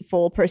like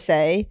hateful per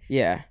se.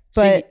 Yeah.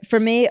 But for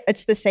me,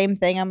 it's the same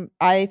thing.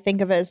 I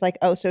think of it as like,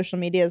 oh, social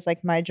media is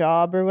like my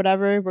job or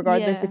whatever.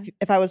 Regardless, Yeah.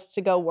 if I was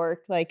to go work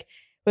like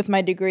with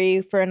my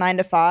degree for a 9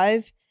 to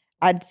 5,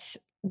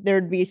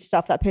 there'd be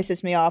stuff that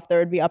pisses me off. There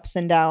would be ups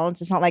and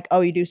downs. It's not like,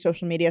 oh, you do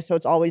social media, so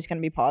it's always going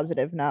to be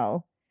positive.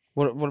 No.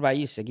 What about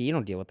you, Siggy? You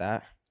don't deal with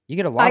that. You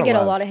get a lot. I of get a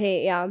love. lot of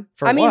hate. Yeah.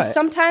 For I mean, what?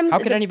 sometimes How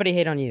could anybody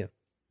hate on you?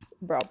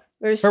 bro,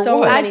 there's For so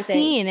what? many I've things.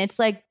 seen. It's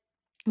like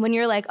when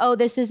you're like, oh,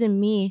 this isn't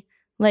me.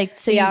 Like,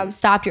 so Yeah. you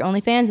stopped your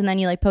OnlyFans and then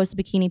you like post a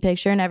bikini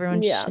picture and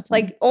everyone Yeah, shits on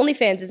like you.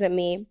 OnlyFans isn't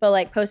me, but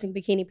like posting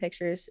bikini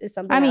pictures is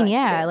something. I mean, like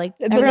to yeah, do. like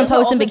But everyone those are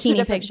posting also two bikini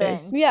different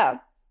pictures. things. yeah,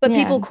 but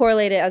Yeah. people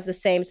correlate it as the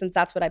same since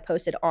that's what I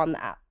posted on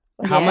the app.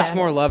 Like, How Yeah. much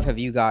more love have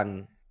you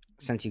gotten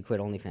since you quit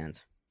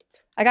OnlyFans?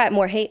 I got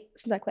more hate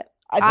since I quit.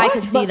 I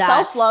could see that.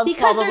 Self-love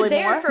Because they're probably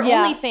there more. for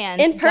Yeah. OnlyFans.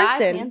 In Guys,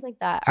 person. fans like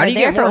that. How are do you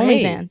there get for more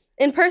hate? OnlyFans.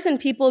 In person,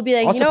 people would be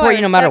like, I'll you know, support I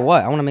you no matter respect-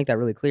 what. I want to make that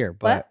really clear.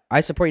 But What? I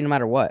support you no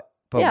matter what.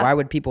 But Yeah. why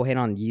would people hate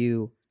on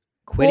you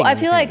quitting? Well, I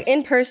feel like OnlyFans?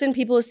 in person,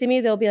 people will see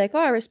me, they'll be like, oh,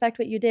 I respect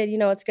what you did. You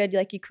know, it's good.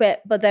 Like, you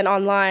quit. But then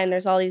online,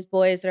 there's all these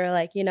boys that are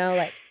like, you know,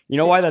 like, You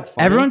know why that's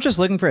funny? Everyone's just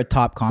looking for a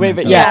top comment.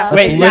 but though. yeah, That's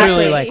wait,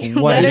 literally exactly.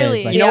 like what it Literally.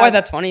 is. Like, You know Yeah. why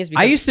that's funny is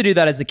because I used to do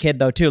that as a kid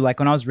though too. Like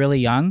when I was really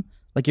young,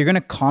 like you're gonna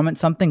comment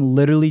something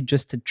literally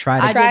just to try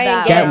to I did try that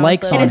and get when I was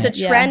likes little. on and it's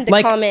it. a trend to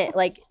Like- comment.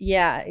 Like,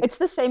 yeah. It's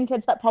the same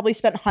kids that probably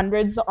spent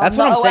hundreds on That's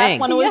the what I'm OF saying.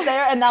 when it was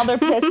there, and now they're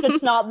pissed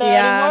it's not there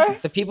Yeah. anymore.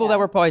 the people that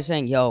were probably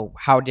saying, "Yo,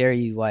 how dare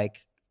you!" Like,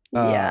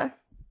 Yeah.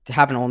 to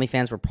have an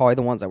OnlyFans were probably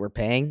the ones that were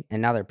paying,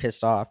 and now they're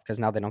pissed off because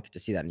now they don't get to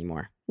see that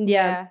anymore.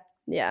 Yeah.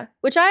 Yeah.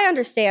 Which I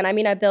understand. I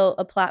mean, I built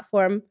a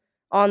platform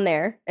on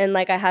there and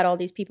like I had all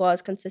these people I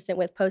was consistent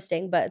with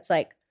posting, but it's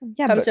like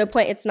Yeah, comes but to a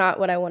point it's not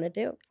what I want to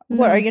do.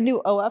 what are you gonna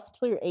do? OF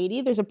till you're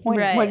 80? There's a point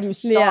Right. when you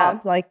stop. Yeah.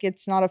 Like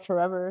it's not a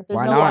forever. There's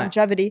Why no not?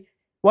 longevity.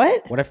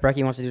 What? What if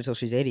Breckie wants to do it till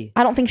she's 80?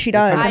 I don't think she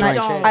does. kinda and I like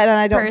don't. shit.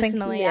 I don't think.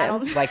 Personally, yeah. I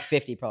don't. Like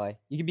 50 probably.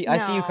 You could be. I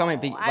see you coming,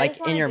 No, be I like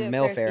just in wanna your do it for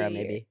MILF a few era, years.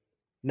 maybe.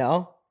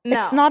 No,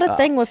 It's not a Oh.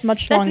 thing with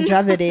much That's not-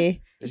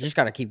 longevity. you just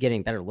got to keep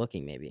getting better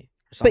looking, maybe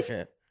or some But-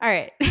 shit. All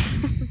right.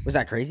 Was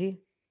that crazy?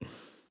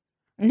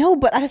 No,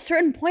 but at a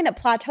certain point it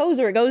plateaus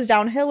or it goes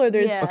downhill or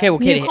there's Yeah. Okay, well,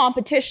 new Katie,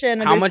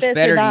 competition or how there's much this or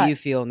better that. do you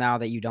feel now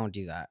that you don't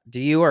do that? Do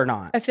you or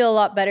not? I feel a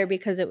lot better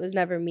because it was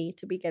never me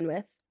to begin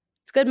with.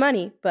 It's good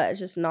money, but it's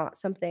just not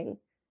something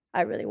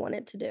I really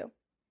wanted to do.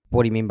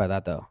 What do you mean by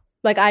that, though?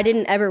 Like I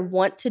didn't ever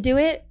want to do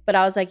it, but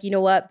I was like, you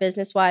know what,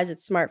 business wise,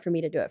 it's smart for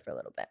me to do it for a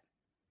little bit.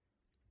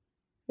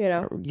 You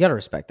know? You gotta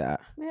respect that.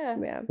 Yeah.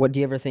 Yeah. What do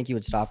you ever think you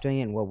would stop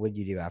doing, and what would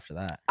you do after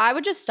that? I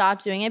would just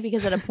stop doing it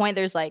because at a point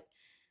there's like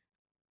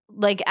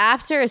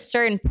after a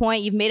certain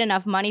point you've made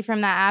enough money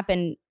from that app,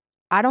 and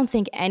I don't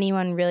think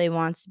anyone really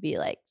wants to be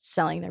like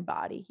selling their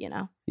body, you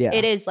know. Yeah,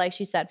 It is like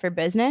she said for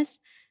business,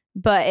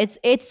 but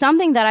it's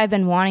something that I've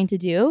been wanting to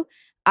do.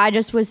 I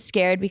just was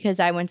scared because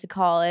I went to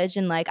college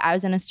and like I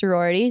was in a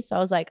sorority, so I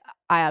was like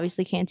I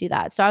obviously can't do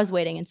that. So I was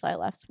waiting until I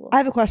left school. I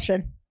have a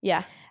question.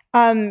 Yeah.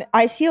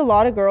 I see a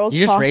lot of girls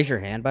You just talk- raise your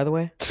hand, by the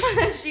way.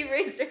 She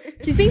raised her.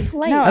 She's being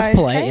polite. No, That's I-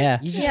 polite, yeah.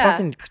 You just Yeah.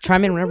 fucking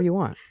chime in whenever you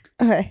want.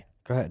 Okay,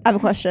 Go ahead. I have a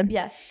question.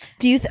 Yes.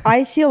 Do you?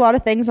 I see a lot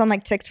of things on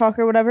like TikTok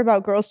or whatever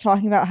about girls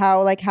talking about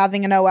how like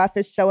having an OF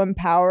is so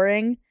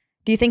empowering.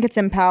 Do you think it's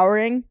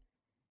empowering,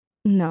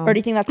 No. or do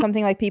you think that's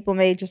something like people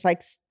may just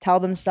like tell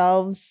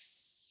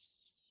themselves,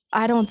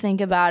 I don't think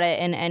about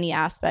it in any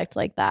aspect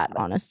like that,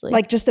 honestly.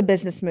 like just a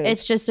business move?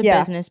 it's just a Yeah.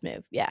 business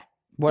move. Yeah.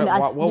 What, And I-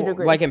 what, you'd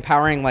agree. like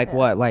empowering? Like Yeah.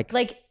 what? Like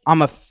Like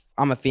I'm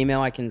a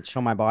female. I can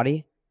show my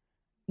body.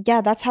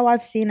 Yeah, that's how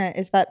I've seen it.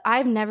 Is that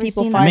I've never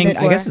People seen find I mean, it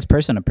I guess for- it's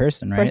person to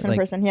person, right? person to Like,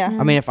 person? Yeah.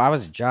 I mean, if I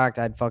was jacked,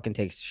 I'd fucking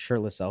take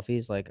shirtless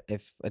selfies. Like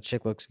if a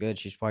chick looks good,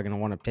 she's probably gonna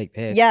want to take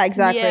pics. Yeah,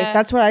 exactly. Yeah.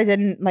 That's what I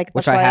didn't like.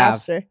 Which That's why I I have.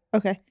 asked her.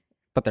 Okay.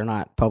 but they're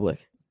not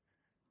public.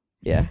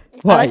 Yeah.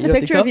 I like the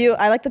picture of you.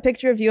 I like the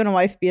picture of you in a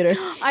wife beater.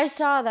 I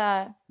saw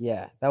that.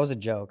 Yeah, that was a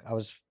joke. I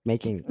was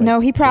making. Like, No,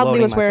 he proudly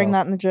gloating was wearing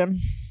myself. that in the gym.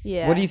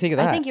 Yeah. What do you think of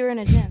that? I think you were in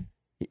a gym.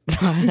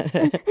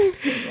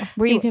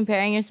 Were you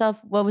comparing yourself?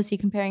 What was he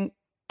comparing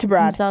To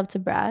Brad. himself to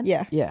Brad?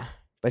 Yeah. Yeah,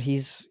 but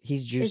he's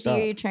Is juiced he up.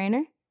 your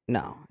trainer?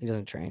 No, he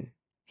doesn't train.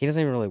 He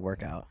doesn't even really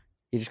work out.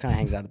 He just kind of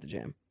hangs out at the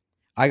gym.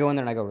 I go in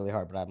there and I go really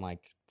hard, but I'm like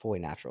fully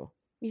natural.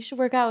 You should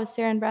work out with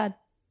Sarah and Brad.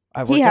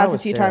 I He work out has a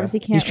with few Sarah. times. He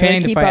can't He's training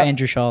really to keep fight up.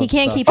 Andrew Schultz. He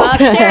can't so- keep up.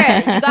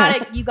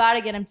 Sarah, you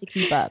gotta get him to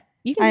keep up.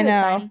 You can I do it, know.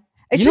 Steiny.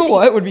 It's You know just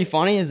what would be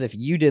funny is if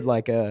you did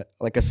like a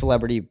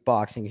celebrity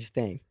boxing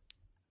thing.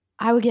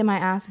 I would get my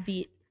ass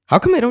beat. How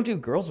come they don't do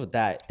girls with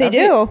that? they That'd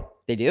be- do.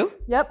 They do?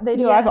 Yep, they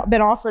do. Yeah. I've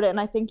been offered it, and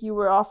I think you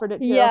were offered it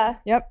too. Yeah.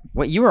 Yep.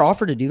 What, you were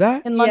offered to do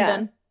that? In Yeah.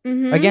 London.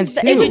 Mhm. Against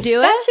It who? was- Did you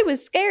do that it? shit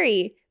was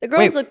scary. The girls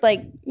Wait. looked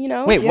like, you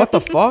know. Wait, what the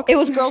fuck? It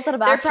was girls that have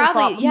They're actually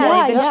probably- fought.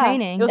 yeah, they've been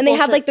training. It was And they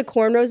had bullshit. like the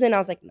cornrows in. I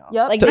was like, no.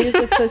 Yep. Like they just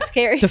look so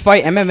scary. To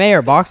fight MMA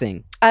or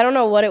boxing? I don't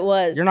know what it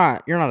was. You're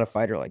not a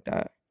fighter like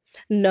that.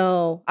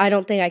 No, I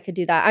don't think I could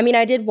do that. I mean,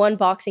 I did one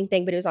boxing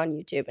thing, but it was on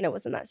YouTube and it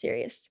wasn't that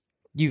serious.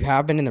 You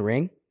have been in the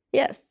ring?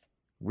 Yes.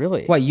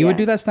 Really? What, you would Yeah.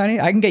 do that, Steiny?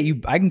 I can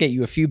get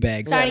you a few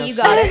bags. Steiny, you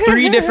got it.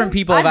 3 different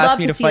people have I'd asked love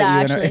me to to see fight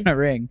that, you in actually. a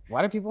ring.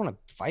 Why do people want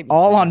to fight me?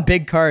 All so on bad?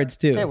 big cards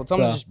too. Okay, well, tell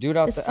them to so- just do it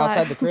out It's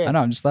outside the fine. crib. I know.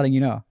 I'm just letting you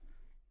know.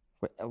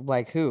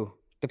 Like who?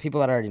 The people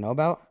that I already know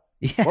about?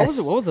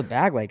 Yes. What was the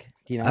bag like?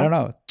 Do you know? I don't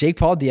know. Jake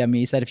Paul DM'd me.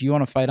 He said if you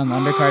want to fight on the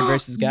undercard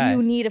versus guy.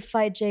 You need to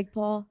fight Jake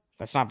Paul.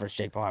 That's not versus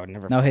Jake Paul. I would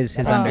never. No, fight his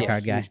that. That'd be a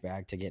undercard guy. huge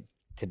bag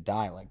to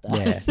die like that.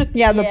 Yeah.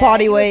 Yeah, the Yeah,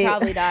 body you would weight,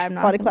 probably die. I'm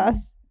not body gonna-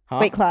 class, Huh?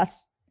 weight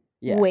class.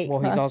 Yeah. weight Well,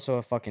 class. he's also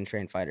a fucking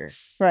trained fighter.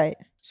 Right.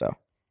 So,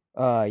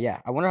 yeah.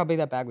 I wonder how big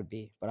that bag would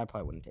be, but I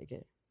probably wouldn't take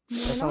it. Why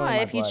That's not not? in my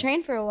If you blood.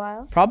 train for a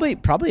while,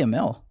 Probably a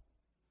mil.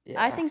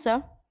 Yeah. I think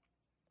so.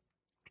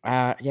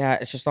 Yeah.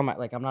 It's just on my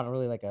I'm not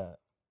really like a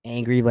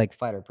angry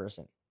fighter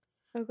person.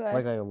 Okay.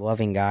 Like a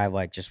loving guy.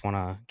 Like just want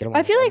to get along.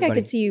 I feel with like I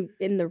everybody. could see you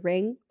in the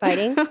ring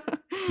fighting.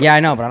 Yeah, I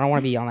know, but I don't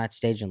want to be on that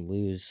stage and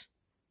lose.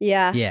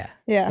 Yeah. Yeah.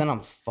 Yeah. Then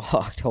I'm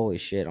fucked. Holy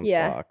shit, I'm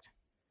Yeah. fucked.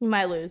 You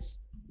might lose.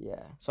 Yeah.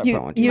 So I probably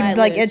won't do You that. might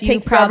like lose. it'd You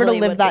take forever to probably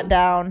live would that lose.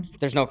 down.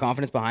 There's no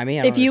confidence behind me.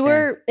 I don't If you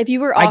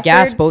were I offered,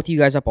 gas both of you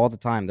guys up all the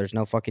time. There's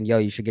no fucking yo.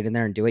 You should get in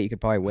there and do it. You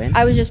could probably win.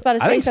 I was just about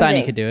to I say think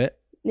something. Steiny could do it.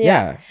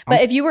 Yeah. But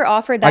I'm- if you were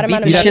offered that I beat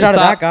amount the of shit money, out of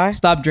stop, that guy.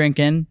 Stop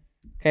drinking.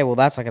 Okay, well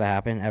that's not gonna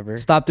happen ever.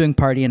 Stop doing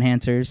party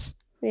enhancers.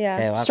 yeah.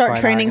 Okay, well, that's Start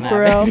probably training not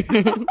for gonna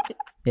happen.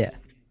 Yeah.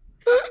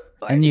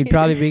 And you'd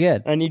probably be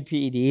good. I need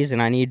PEDs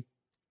and I need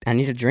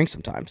to drink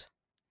sometimes.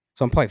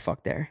 So I'm probably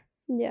fucked there.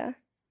 Yeah.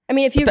 I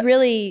mean, if you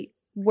really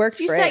worked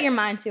You for set it, your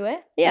mind to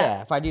it.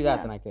 yeah. If I do that,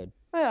 Yeah. then I could.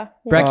 Oh, yeah.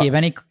 Breckie, have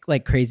any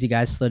crazy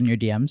guys slid in your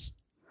DMs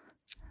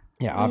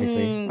Yeah,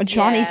 obviously. Mm,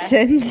 Johnny yeah.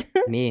 Sins.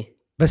 Me.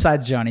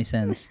 besides Johnny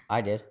Sins? I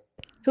did.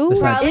 Who?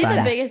 Besides Probably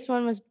Steiny. the biggest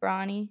one was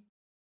Bronny.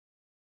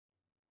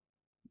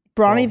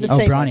 Bronny Well, the Oh,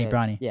 same.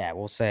 Bronny. Yeah,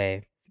 we'll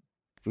say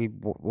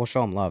we'll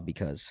show him love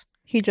because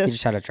He he just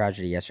just had a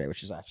tragedy yesterday,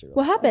 which is actually really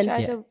What sad. happened?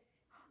 Tried Yeah. to-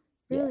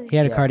 Really? He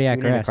had a Yeah, cardiac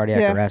we needed arrest. A cardiac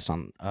Yeah. arrest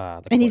on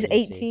the and he's court,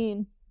 you see.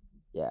 18.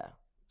 Yeah. It's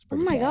Oh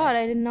pretty my sad. god,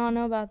 I did not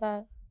know about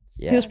that.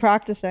 Yeah. He was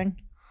practicing.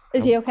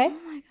 Is he okay? Oh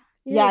my god.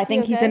 Yeah, I is he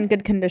think he's okay? in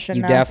good condition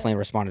You now. definitely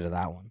responded to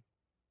that one,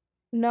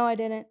 No, I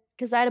didn't,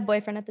 because I had a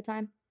boyfriend at the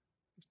time.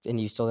 and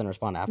you still didn't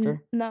respond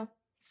after. No,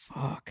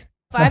 Fuck.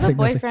 if I have a Nothing,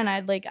 nothing. boyfriend,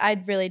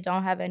 I really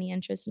don't have any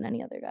interest in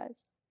any other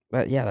guys.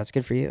 But yeah, that's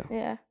good for you.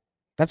 Yeah.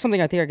 That's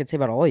something I think I could say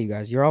about all of you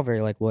guys. You're all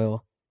very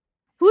loyal.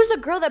 Who's the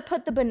girl that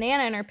put the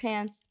banana in her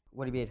pants?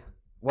 What do you mean?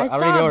 I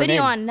saw a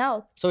video on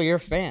NELK. So you're a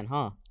fan,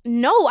 huh?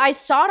 No, I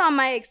saw it on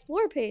my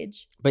Explore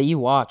page. But you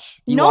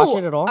watch. Do you no, watch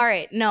it at all? All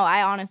right, no,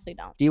 I honestly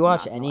don't. Do you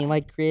watch Not any gonna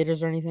lie.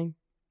 creators or anything?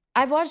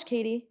 I've watched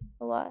Katie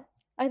a lot.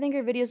 I think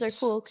her videos are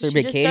cool So you're because a she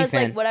big just Katie does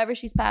fan. like whatever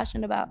she's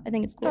passionate about. I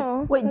think it's cool.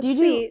 Oh, Wait, do that's you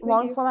sweet. do Thank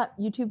long you. format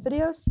YouTube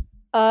videos?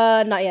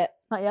 Not yet.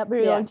 Not yet, but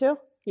you're Yeah. going to?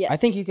 Yes. I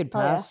think you could Oh,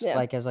 yeah. pass Yeah.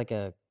 as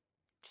a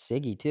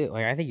Siggy too.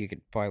 Like I think you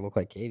could probably look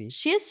like Katie.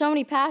 She has so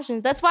many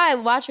passions. That's why I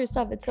watch her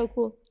stuff. It's so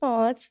cool.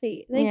 Oh, that's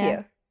sweet. Thank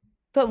Yeah.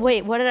 But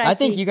wait, what did I I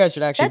think see? you guys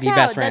should actually That's be how-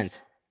 best that's-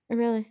 friends.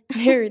 Really?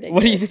 you. Very ridiculous.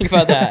 What do you think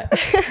about that?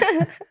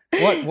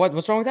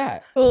 What's wrong with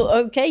that? Well,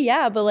 okay,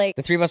 yeah, but like,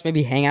 The three of us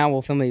maybe hang out.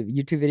 We'll film a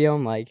YouTube video.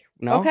 I'm like,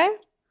 no. okay.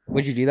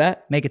 Would you do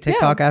that? Make a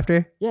TikTok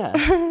after. Yeah.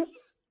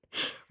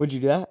 Would you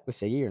do that with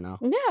Siggy or no?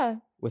 Yeah.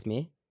 With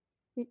me?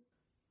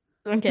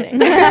 I'm kidding.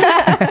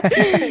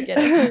 I'm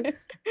kidding.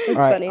 That's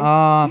funny.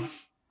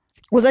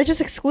 Was I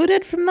just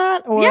excluded from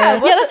that? Or Yeah,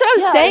 that's what I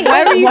was Yeah, saying.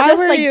 Why were you why just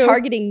were like you-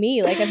 targeting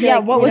me? Like, I feel Yeah,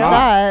 like, what you was know?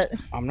 that?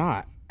 I'm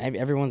not.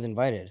 Everyone's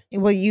invited.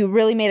 Well, you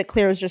really made it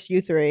clear it was just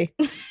you three.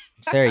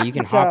 Sarah, you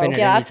can So- hop in at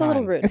Yeah, any that's a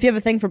little time. rude. If you have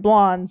a thing for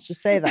blondes,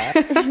 just say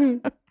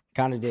that.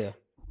 Kind of do.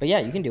 But yeah,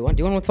 you can do one.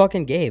 Do one with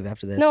fucking Gabe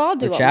after this. No, I'll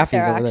do Or one with Chaffee's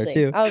Sarah, over actually.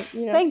 there too. I'll,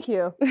 you know. Thank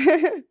you.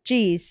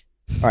 Jeez.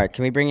 All right,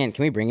 can we bring in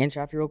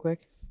Chaffee real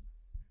quick?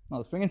 Well,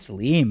 let's bring in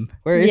Salim.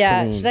 Where is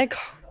Yeah, Celine? should I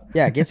call?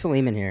 Yeah, get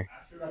Salim in here.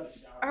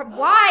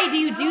 Why do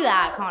you do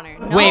that, Connor?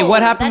 No, Wait,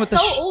 what happened that's with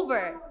the so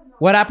over.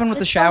 What happened with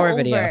the That's shower so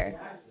video? over.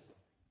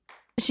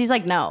 She's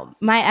like, no,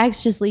 my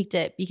ex just leaked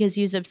it because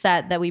he was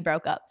upset that we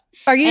broke up.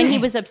 Are you? And he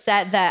was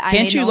upset that I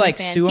Can't made you, an like,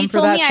 OnlyFans. sue him He for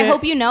told that me, shit? I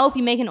hope you know if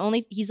you make an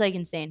Only. He's like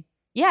insane.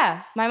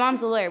 Yeah, my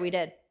mom's a lawyer. We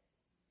did.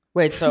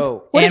 Wait,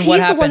 so What And if what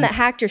he's the one happened? that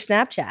hacked your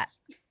Snapchat?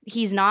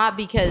 He's not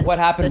because What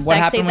happened- the what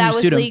sex happened tape when you that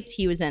was sued him? leaked,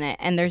 he was in it,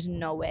 and there's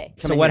no way.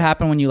 So what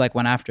happened when you like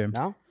went after him?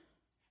 no?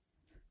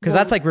 Because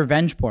that's like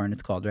revenge porn.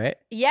 It's called, right?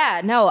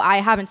 Yeah, no, I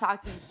haven't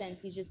talked to him since.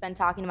 He's just been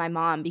talking to my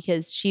mom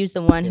because she was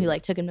the one who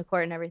like took him to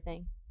court and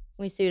everything.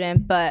 We sued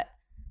him, but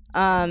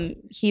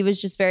he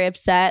was just very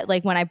upset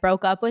like when I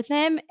broke up with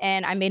him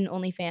and I made an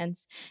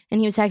OnlyFans and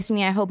he was texting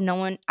me, I hope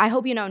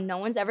you know no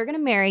one's ever gonna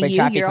marry Wait, you.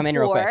 Chappie, You're a come in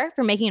real quick. whore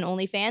for making an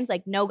OnlyFans.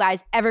 Like no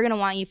guy's ever gonna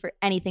want you for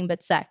anything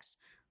but sex.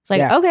 It's like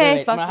Yeah. okay,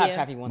 Wait, fuck I'm gonna you. have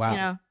Chappie once. Wow. You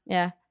know,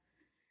 yeah.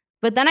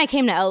 But then I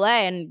came to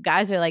LA and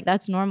guys are like,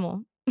 that's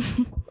normal.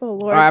 Oh All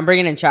Lord. right, I'm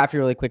bringing in Chaffee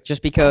really quick,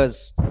 just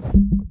because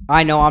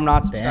I know I'm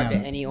not subscribed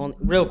Damn. to any only.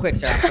 Real quick,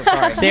 Sarah. I'm so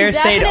sorry. Sarah You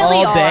stayed definitely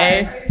all are.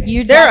 day.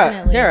 You Sarah,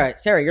 definitely-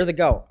 Sarah, you're the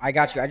go. I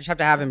got you. I just have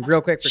to have him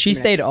real quick. For She 2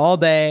 stayed minutes. all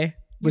day.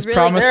 You Was really-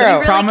 promised Sarah, you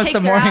really promised the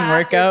kicked her morning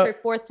out after workout. It's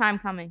her 4th time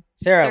coming.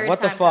 Sarah, Third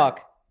what the time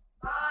fuck?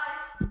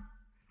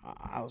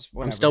 I'm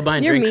whatever. still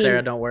buying You're drinks, mean.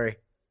 Sarah. Don't worry.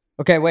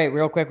 Okay, wait,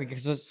 real quick,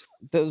 because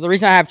the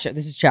reason I have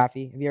this is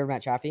Chaffee. Have you ever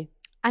met Chaffee?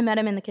 I met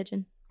him in the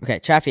kitchen. Okay,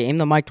 Chaffee, aim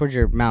the mic towards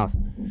your mouth.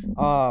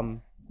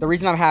 The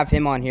reason I have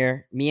him on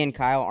here, me and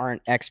Kyle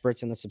aren't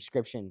experts in the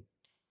subscription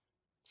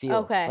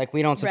field. Okay, Like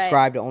we don't right.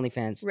 subscribe to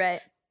OnlyFans.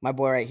 Right. My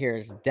boy right here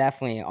is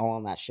definitely all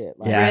on that shit.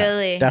 Like, Yeah,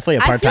 Really? definitely a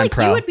I feel part-time like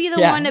pro. you would be the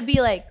Yeah. one to be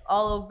like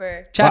all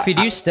over. Chaffee,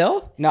 do you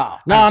still? No.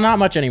 No, not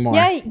much anymore.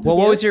 Yeah. you Well,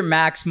 do. what was your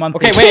max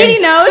monthly? Okay, wait.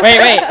 Katie knows.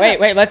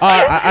 Wait. Let's.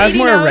 I was Katie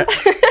more. knows.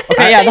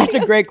 Okay, yeah, that's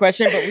a great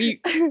question. But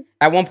we,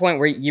 at one point,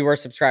 where you were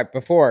subscribed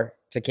before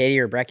to Katie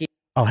or Breckie?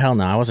 Oh hell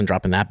no! I wasn't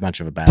dropping that much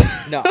of a bag.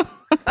 No.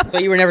 So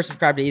you were never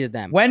subscribed to either of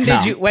them. When did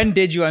No. you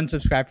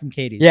unsubscribe from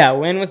Katie's? Yeah.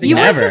 When was the You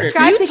were Never.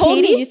 subscribed You to told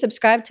me you Katie's?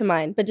 subscribed to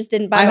mine, but just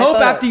didn't buy I my hope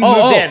photos. after you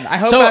moved in. I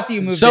hope after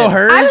you moved so in. I was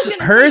hers gonna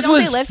say, hers don't they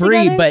was live free,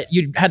 together? but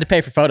you had to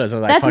pay for photos. I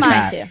was like, That's fuck mine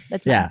that. too.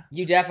 That's Yeah. mine.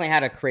 You definitely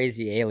had a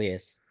crazy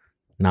alias,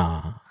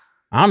 Nah.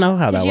 I don't know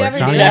how Did that you works.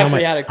 ever I do don't, that? even know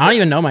Yeah, my, I don't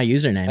even know my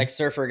username. like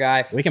surfer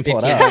guy. We can pull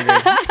it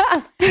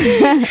up.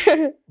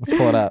 1500. Let's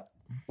pull it up.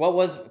 What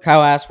was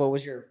Kyle asked? What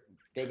was your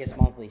biggest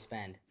monthly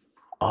spend?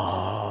 Oh,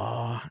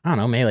 I don't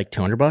know, maybe like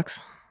 $200.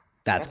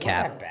 That's not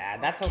cap. that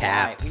bad. That's a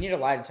Cap. lie. We need a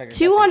lie detector.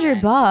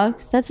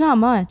 $200. That's not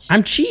much.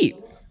 I'm cheap.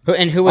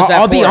 Who was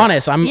that? I'll be for?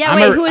 honest. I'm. Yeah. I'm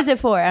Wait. a- Who is it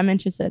for? I'm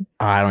interested.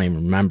 Oh, I don't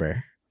even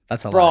remember.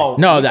 That's a Bro, lie.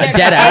 No, that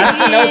dead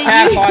That's ass. no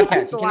cap You-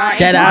 podcast. You cannot.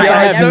 Dead ass, Yeah,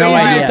 I have it's so no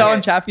easy to idea. tell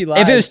when Chaffee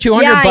lies. If it was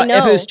 200, Yeah, I if it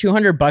know. was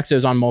 $200, it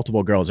was on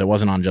multiple girls. It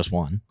wasn't on just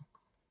one.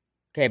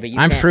 Okay, but you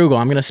I'm can't- frugal.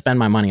 I'm gonna spend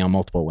my money on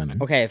multiple women.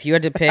 Okay, if you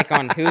had to pick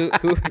on who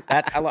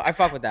that I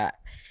fuck with that.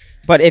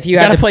 But if you You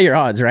had gotta to play your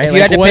odds, right? if you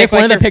Like, had to what pick, if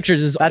one like, of the your-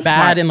 pictures is That's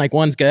bad smart. and like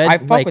one's good? I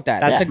fuck Like, with that.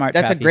 that's That's smart,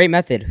 That's a Chaffee. great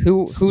method.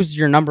 Who's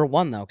your number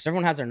one though? Because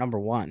everyone has their number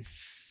one.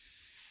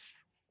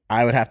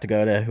 I would have to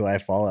go to who I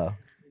follow.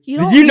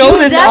 You You know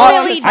this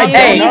definitely off. do.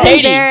 Hey, He's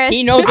Katie, embarrassed.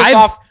 he knows this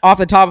I've- off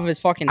the top of his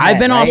fucking head. I've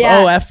been off right?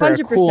 Yeah, OF for a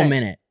cool 100%.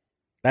 minute.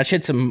 That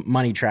shit's a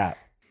money trap.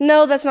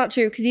 No, that's not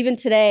true. Because even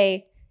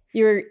today,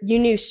 you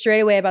knew straight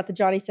away about the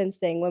Johnny Sins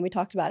thing when we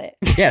talked about it.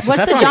 Yes, What's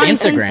that's the on Johnny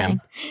Sins Instagram. thing?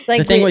 Like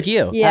The thing we- with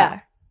you. Yeah,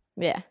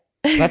 Yeah.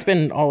 That's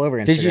been all over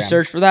Instagram. Did you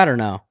search for that or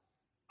no?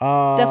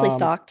 definitely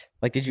stalked.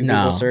 Like, did you No.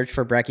 Google search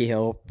for Breckie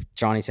Hill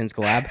Johnny Sins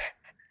collab?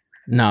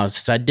 No,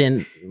 since I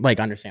didn't like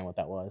understand what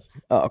that was.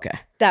 Oh, okay.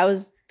 That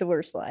was the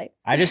worst lie.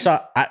 I just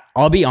saw.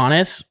 I'll be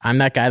honest. I'm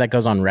that guy that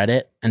goes on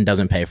Reddit and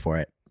doesn't pay for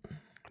it.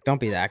 Don't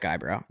be that guy,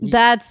 bro.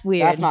 That's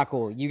weird. That's not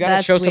cool. You gotta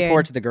That's show weird.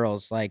 support to the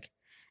girls. Like,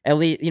 at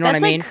least you know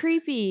That's what I mean. like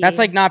creepy. That's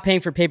like not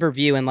paying for pay per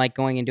view and like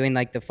going and doing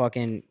like the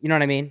fucking. You know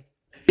what I mean?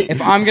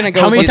 If I'm gonna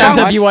go, How many do times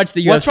that have you much- watched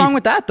the UFC? What's wrong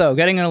with that though?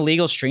 Getting an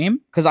illegal stream?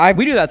 Because I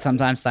We do that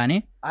sometimes,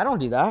 Steiny. I don't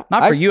do that.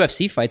 Not I, for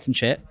UFC fights and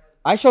shit.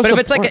 I show. But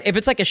if support.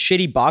 it's like a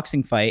shitty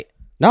boxing fight,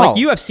 no, like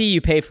UFC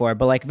you pay for,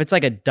 but like if it's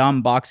like a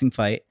dumb boxing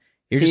fight,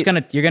 you're See, just gonna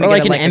or get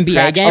like a, an like a NBA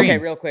cracked game? stream. Okay,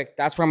 real quick.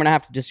 That's where I'm gonna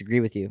have to disagree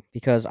with you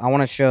because I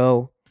want to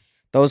show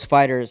those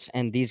fighters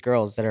and these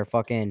girls that are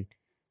fucking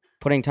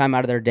putting time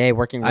out of their day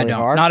working really I don't.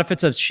 hard. Not if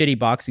it's a shitty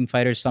boxing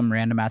fight or some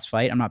random ass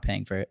fight. I'm not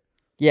paying for it.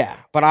 Yeah,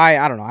 but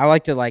I don't know. I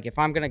like to like if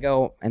I'm gonna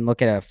go and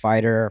look at a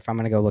fighter, or if I'm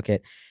gonna go look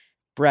at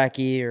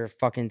Breckie or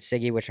fucking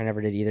Siggy, which I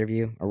never did either of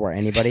you or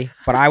anybody,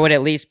 but I would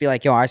at least be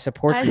like, yo, I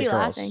support Why is these he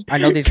girls. laughing? I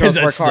know these 'Cause girls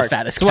work that's the hard.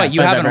 fattest So what? cap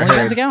You I've have an ever OnlyFans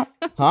heard. account?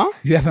 Huh?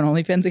 You have an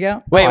OnlyFans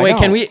account? Wait, I wait.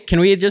 Can don't.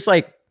 we just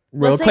like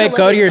real Let's take a quick look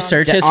go at to your your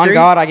search On history?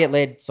 God, I get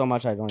laid so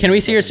much I don't. Can even we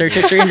see your fucking-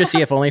 search history and just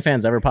see if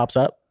OnlyFans ever pops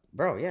up?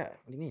 Bro, yeah.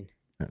 What do you mean?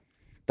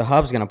 The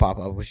hub's gonna pop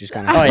up, which is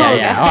kind of. Oh yeah,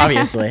 yeah.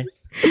 Obviously.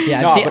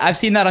 Yeah, No, but- I've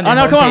seen that on Oh, your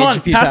no, come on, homepage come on.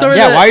 a few Pass times. over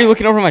Yeah, the- why are you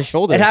looking over my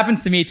shoulder? It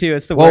happens to me too.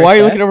 It's the Well, worst. why are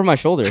you eh? looking over my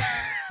shoulder?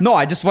 No,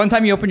 I just one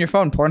time you open your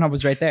phone, Pornhub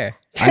was right there.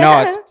 I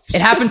know it's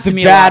It happens to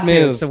me bad a lot too.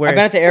 move. It's the I've been at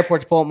worst. the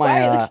airport to pull up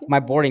my my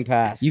boarding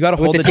pass. You gotta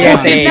with hold the it down.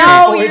 TSA,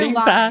 No, you're Boarding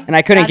lying. pass. and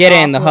I couldn't That's get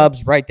in. The awful.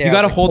 hub's right there. You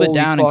got to Like, hold it holy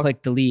down fuck. and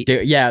click delete.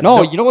 Dude, yeah.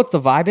 No, you know what the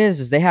vibe is?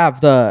 Is they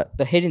have the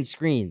hidden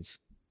screens.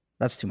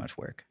 That's too much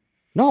work.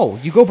 No,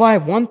 you go buy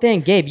one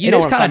thing, Gabe. You It know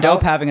is what kind I'm of talking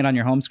dope about. having it on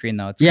your home screen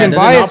though. It's Yeah, can does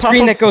buy it a not pop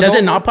screen up- that goes Does it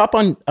over- not pop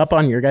up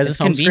on your guys' it's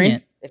home screen?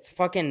 convenient. It's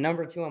fucking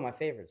number 2 on my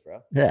favorites, bro.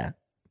 Yeah.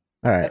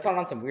 All right. That's not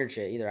on some weird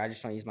shit either. I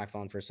just don't use my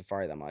phone for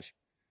Safari that much.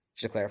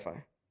 Just to clarify.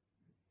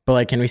 But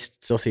like, can we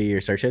still see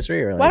your search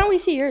history or like? Why don't we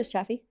see yours,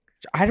 Chaffee?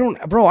 I don't,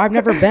 bro. I've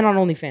never been on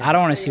OnlyFans. I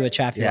don't want to see what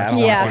Chaffee Yeah, I watches.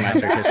 don't Yeah. want to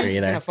see my search history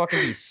It's gonna either. fucking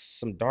be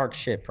some dark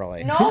shit,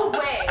 probably. No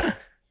way.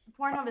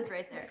 Pornhub is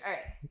right there. All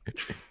right.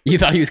 You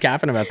thought he was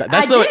capping about that?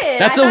 That's I the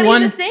did. that's I the thought he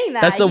one was saying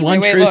that. that's the You one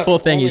Wait, truthful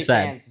look, thing you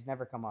said. OnlyFans has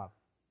never come up.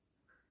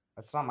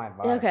 That's not my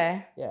vibe.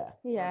 Okay. Yeah.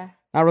 Yeah.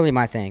 Not really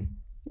my thing.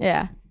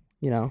 Yeah.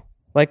 You know,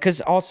 like, cause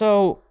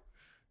also,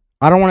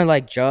 I don't want to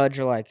like judge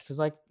or like, cause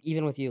like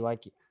even with you,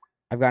 like,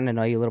 I've gotten to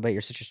know you a little bit.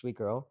 You're such a sweet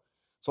girl,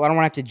 so I don't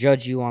want to have to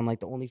judge you on like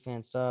the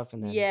OnlyFans stuff,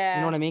 and then you Yeah,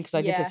 know what I mean? Cause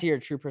I get yeah. to see your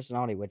true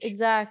personality, which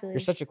Exactly. you're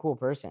such a cool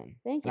person.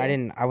 Thank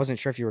And you. I wasn't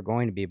sure if you were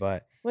going to be,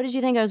 but What did you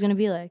think I was gonna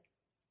be like?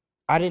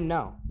 I didn't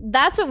know.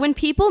 That's what when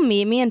people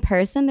meet me in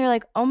person, they're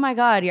like, "Oh my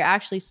god, you're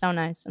actually so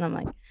nice," and I'm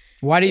like,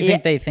 Why do you Yeah.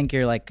 think they think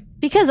you're like?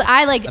 because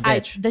I like A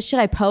bitch. the shit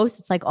I post.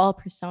 It's like all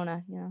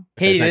persona, you know.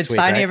 Katie, did next week,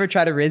 Steiny right? ever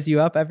try to rizz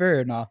you up ever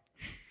or no?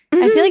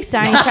 I feel like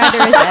Steiny's trying to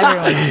risk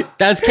everyone.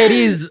 That's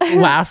Katie's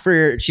laugh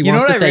for she You know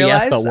wants what to I say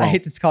yes realized? but I won't.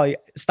 hate to call you.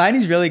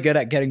 Steiny's really good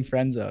at getting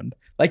friend zoned.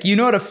 Like you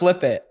know how to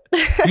flip it.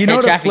 You know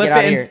how to Chaffee, flip get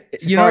outta it. here.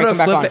 You know how Safari, to come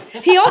back flip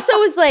on. it. He also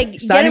was like,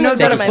 Steiny getting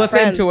knows how to my flip it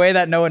friends. into a way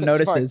that no one So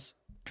it's fine. notices.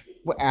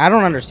 I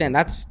don't understand.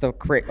 That's the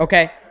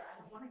okay.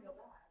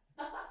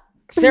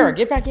 Sarah,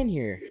 get back in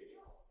here.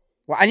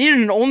 Well, I needed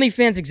an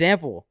OnlyFans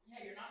example.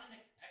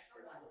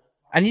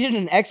 I needed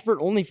an expert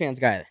OnlyFans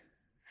guy.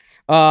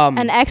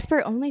 An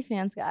expert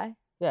OnlyFans guy.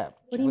 Yeah.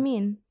 What do you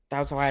mean?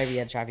 That's why we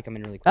had Chaffee come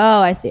in really quick. Oh,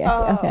 I see.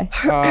 Oh.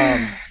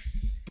 Okay.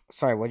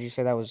 Sorry, what did you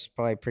say? That was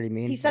probably pretty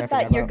mean. He Did I said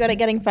forget that you're about- good at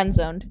getting friend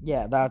zoned.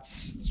 Yeah,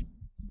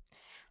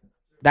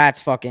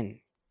 that's fucking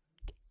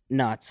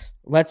nuts.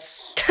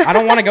 I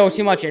don't want to go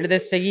too much into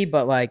this, Siggy,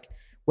 but like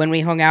when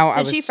we hung out,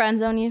 Did she friend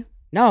zone you?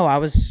 No, I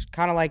was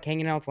kind of like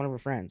hanging out with one of her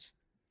friends.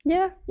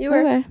 Yeah, you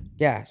were. Okay.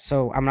 Yeah,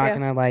 so I'm not Yeah.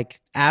 gonna like.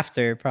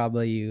 After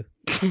probably you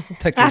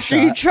took your After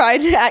you shot.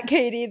 tried at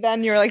Katie,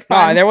 then you were like, No,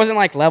 fine. there wasn't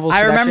like levels.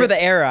 I to that remember shit.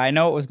 the era. I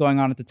know what was going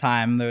on at the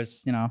time. There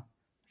was, you know.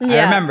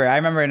 Yeah. I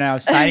remember now.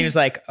 Steiny was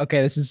like,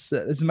 "Okay,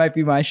 this might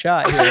be my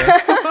shot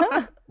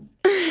here."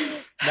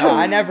 No,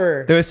 I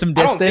never. There was some I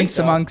don't think distance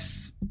so.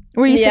 amongst.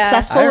 Were you Yeah.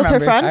 successful I with her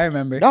remember. friend? I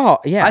remember. No,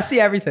 yeah. I see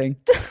everything.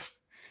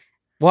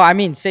 Well, I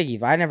mean,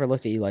 Siggy, I never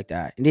looked at you like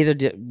that. Neither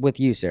did with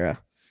you, Sarah.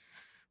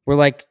 We're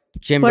like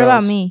gym What bros.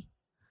 about me?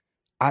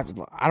 I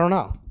don't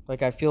know.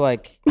 Like I feel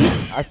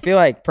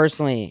like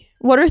personally,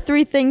 What are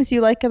 3 things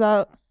you like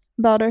about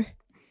her?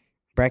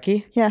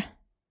 Breckie, Yeah.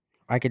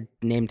 I could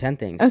name 10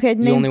 things. Okay, you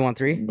name- only want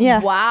 3? Yeah.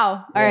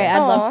 Wow. All right. Yeah.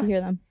 I'd love Aw. to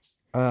hear them.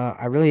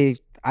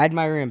 I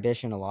admire your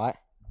ambition a lot.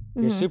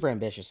 You're Mhm. super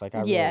ambitious. Like I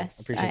really Yes,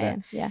 appreciate I that.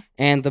 am. Yeah.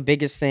 And the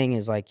biggest thing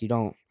is like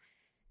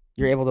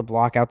you're able to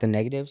block out the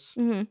negatives.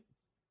 hmm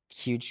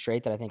Huge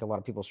trait that I think a lot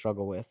of people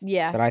struggle with.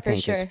 Yeah. That I for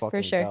think sure. is fucking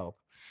for sure. dope.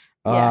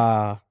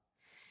 Yeah.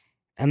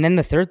 And then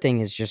the third thing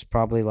is just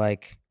probably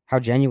like how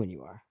genuine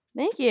you are.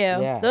 Thank you.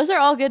 Yeah. Those are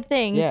all good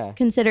things. Yeah.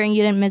 Considering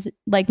you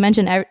didn't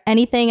mention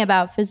anything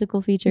about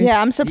physical features. Yeah,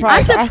 I'm I'm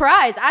surprised.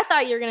 surprised. I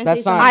thought you were gonna say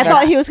That's not- something. I That's-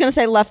 thought he was gonna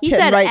say left He tit,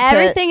 said right tit.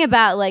 everything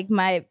about like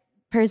my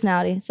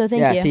personality. So thank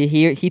yeah, you.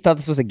 see, he thought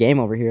this was a game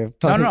over here.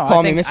 No, no. Call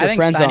I me think, Mr. I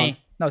think Friendzone. Steiny.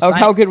 No, Oh, Steiny.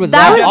 how good was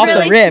that that? was Off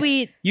really the rip.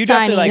 sweet. You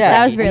definitely Steiny. like Yeah,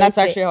 that was and really that's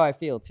sweet. actually how I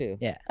feel too.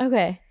 Yeah.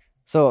 Okay.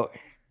 So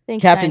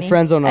Thanks, Captain Steiny.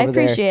 Friendzone I over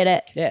there. appreciate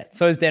it. Yeah.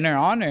 So is dinner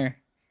on or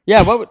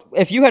Yeah,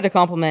 if you had to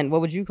compliment,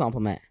 what would you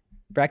compliment?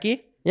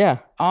 Breckie? Yeah,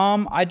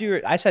 I do.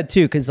 I said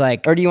 2 because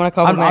like or do you want to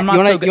compliment? I'm not you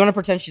want so to good- you want to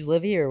pretend she's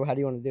Livy, or how do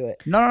you want to do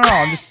it? no.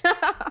 I'm just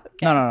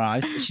no.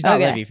 She's not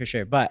Okay. Livy for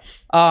sure. But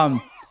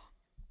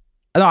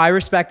no, I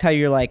respect how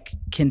you're like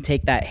can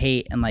take that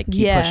hate and like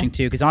keep Yeah. pushing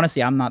too. Because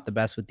honestly, I'm not the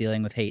best with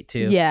dealing with hate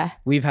too. Yeah.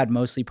 We've had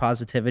mostly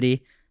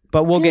positivity,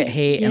 but we'll get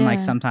hate and like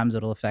Yeah. sometimes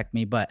it'll affect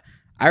me. But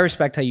I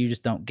respect how you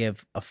just don't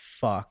give a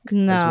fuck.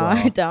 No, as well.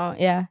 I don't.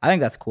 Yeah. I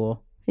think that's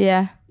cool.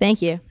 Yeah.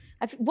 Thank you.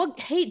 What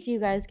hate do you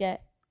guys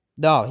get?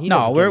 No,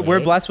 No, we're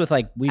blessed with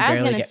like we I was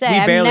barely gonna get. say we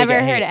I've barely never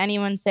get heard hate.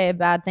 anyone say a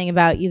bad thing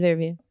about either of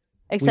you,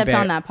 except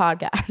on that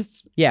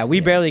podcast. Yeah,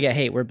 we barely get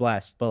hate. We're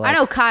blessed, but like I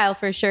know Kyle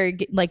for sure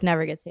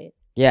never gets hate.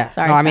 Yeah,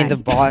 Sorry, no, I mean Steiny. the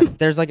bot.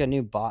 There's like a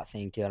new bot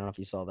thing too. I don't know if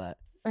you saw that.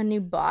 A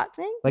new bot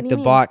thing? What Like do the you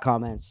mean? bot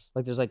comments.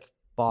 Like there's like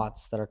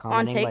bots that are on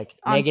commenting like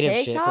on negative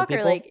shit TikTok from or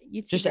people. like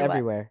YouTube Just or what?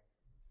 everywhere,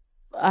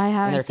 I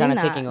haven't and they're kind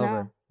of taking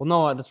over. Well,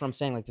 no, that's what I'm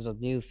saying. Like there's a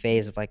new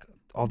phase of like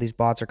all these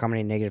bots are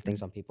commenting negative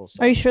things on people.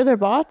 So. Are you sure they're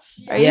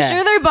bots? Are you Yeah.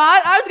 sure they're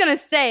bots? I was gonna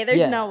say there's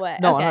Yeah. no way.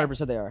 No, okay.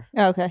 100% they are.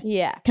 Oh, okay.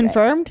 Yeah. okay.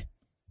 Confirmed?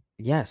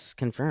 Yes,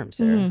 confirmed,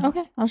 Sarah. Mhm.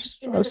 Okay. I was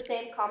just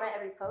same comment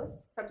every post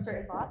from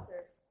certain bots?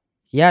 Or?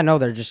 Yeah, no,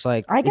 they're just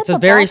like I get it's a the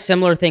very bots.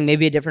 similar thing,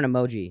 maybe a different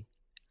emoji,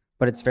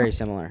 but it's very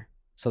similar.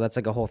 So that's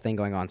like a whole thing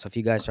going on. So if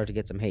you guys start to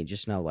get some hate,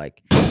 just know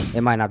like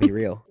it might not be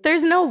real.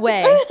 There's no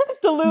way.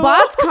 the Lulu.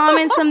 Bots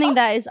comment something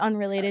that is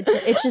unrelated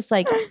to it's just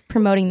like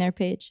promoting their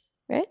page,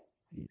 right?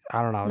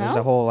 I don't know. There's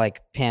No? a whole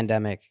like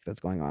pandemic that's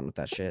going on with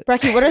that shit.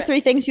 Breckie, what are 3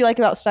 things you like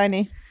about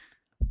Steiny?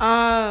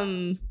 All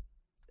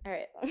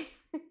right.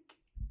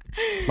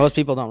 Most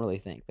people don't really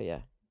think, but yeah,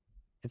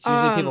 it's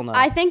usually people know.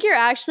 I think you're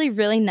actually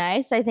really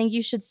nice. I think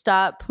you should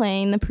stop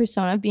playing the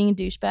persona of being a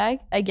douchebag.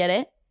 I get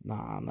it. Nah,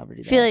 I'll never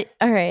do that. Feel like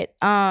all right.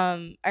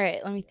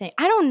 Let me think.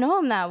 I don't know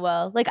him that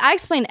well. Like I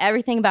explained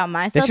everything about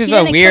myself. This is He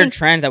a didn't weird explain-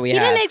 trend that we He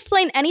have. didn't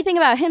explain anything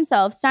about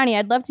himself. Steiny,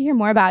 I'd love to hear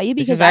more about you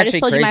This because is I just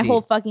actually told you my crazy.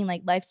 whole fucking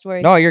like life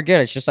story. No, you're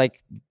good. It's just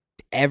like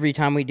every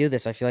time we do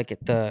this, I feel like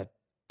the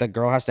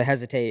girl has to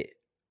hesitate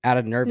out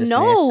of nervousness.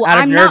 No, out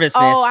of I'm nervousness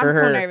not. Oh, for I'm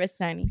her. so nervous,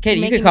 Steiny. Katie, You're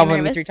you making could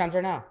compliment me nervous. 3 times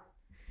right now.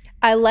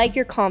 I like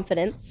your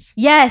confidence.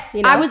 Yes,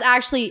 You know? I was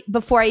actually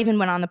before I even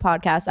went on the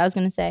podcast. I was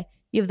gonna say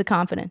you have the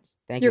confidence.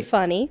 Thank You're you.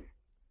 funny.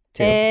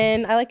 Too.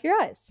 And I like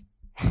your eyes.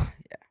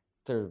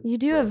 You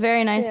do have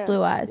very nice Yeah.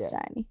 blue eyes, Yeah.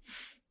 Steiny.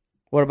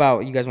 What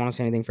about you guys? Want to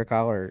say anything for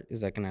Kyle, or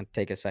is that gonna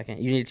take a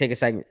second? You need to take a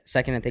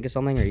second and think of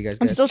something, or you guys?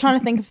 I'm good? still trying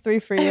to think of 3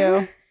 for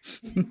you.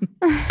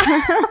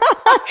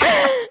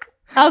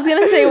 I was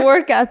gonna say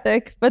work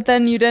ethic, but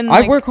then you didn't.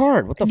 I work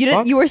hard. What the You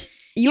fuck? didn't.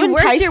 You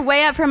worked enticed. your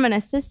way up from an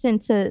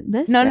assistant to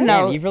this. No, guy.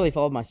 no. Damn, you've really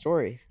followed my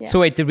story. Yeah. So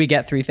wait, did we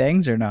get 3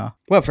 things or no?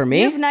 What for You me?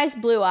 have nice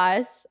blue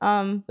eyes.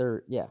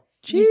 Yeah.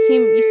 You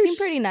seem Jeez.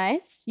 pretty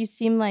nice. You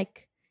seem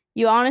like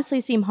you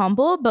honestly seem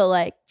humble, but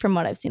like from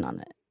what I've seen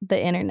on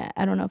the internet,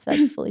 I don't know if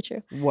that's fully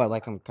true. What?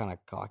 Like I'm kind of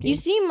cocky. You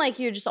seem like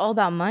you're just all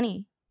about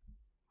money.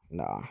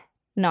 Nah.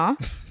 No.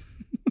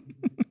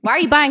 Why are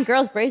you buying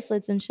girls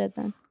bracelets and shit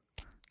then?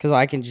 Because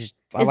I can just.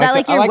 Is that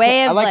like your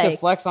way I of, like to like-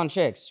 flex on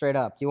chicks straight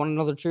up. Do you want to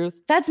know the truth?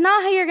 That's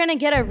not how you're gonna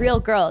get a real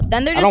girl.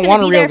 Then they're I just don't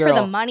gonna want be a there real for the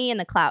girl. money and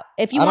the clout.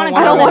 If you I want a don't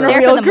I girl don't want want that's a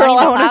there for real the girl. money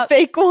I and the want a clout,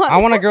 fake one. I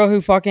want a girl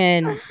who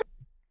fucking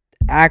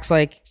acts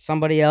like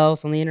somebody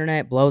else on the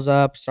internet, blows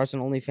up, starts an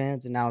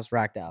OnlyFans, and now is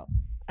racked out.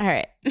 all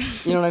right.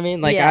 You know what I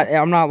mean? Like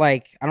Yeah. I'm not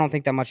like I don't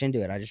think that much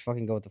into it. I just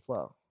fucking go with the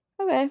flow.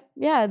 Okay.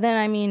 Yeah. Then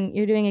I mean,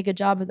 you're doing a good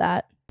job of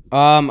that.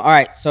 All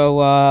right. So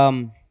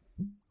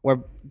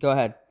go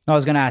ahead. I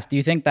was gonna ask, do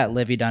you think that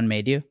Livy Dunn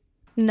made you?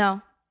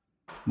 No.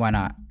 Why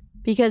not?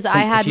 Because So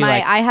I if had you, my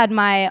like- I had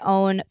my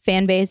own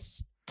fan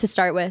base to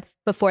start with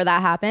before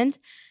that happened.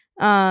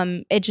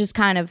 It just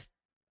kind of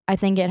I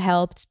think it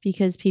helped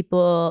because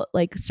people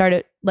like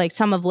started like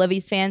some of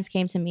Livy's fans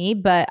came to me,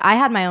 but I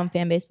had my own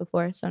fan base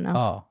before, so no.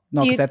 Oh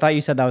no, Do you- because I thought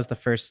you said that was the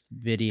first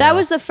video. That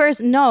was the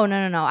first no.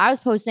 I was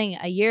posting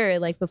a year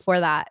like before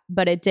that,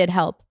 but it did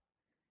help.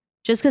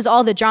 Just because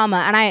all the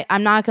drama, and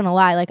I'm not gonna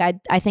lie, like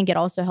I think it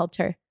also helped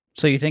her.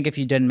 So you think if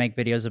you didn't make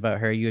videos about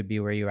her, you would be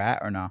where you're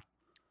at, or no?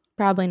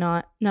 Probably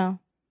not. No.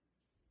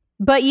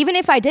 But even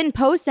if I didn't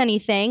post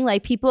anything,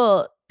 like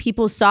people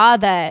saw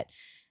that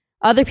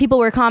other people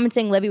were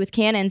commenting Livy with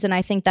cannons, and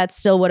I think that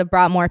still would have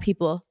brought more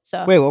people.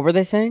 So Wait, what were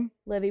they saying?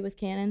 Livy with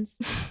cannons.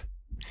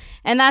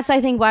 And that's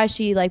I think why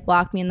she like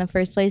blocked me in the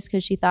first place,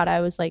 because she thought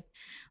I was like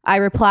I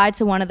replied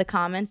to one of the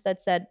comments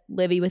that said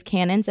Livy with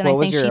cannons, and What I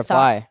was think your she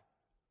reply? thought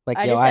Like,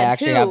 I yo, just I said,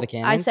 actually who? have the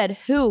cannons. I said,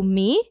 who?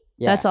 Me?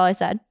 Yeah. That's all I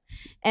said.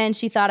 And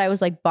she thought I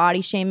was like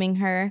body shaming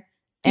her.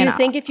 Do you And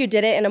think if you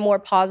did it in a more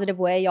positive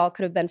way, y'all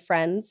could have been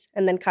friends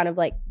and then kind of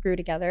like grew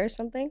together or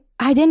something?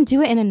 I didn't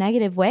do it in a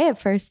negative way at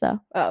first, though.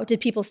 Oh, did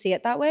people see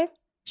it that way?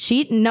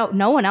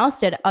 No one else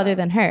did other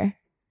than her.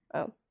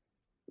 Oh.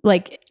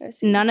 Like I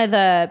see. none of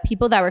the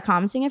people that were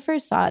commenting at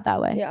first saw it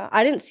that way. Yeah,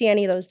 I didn't see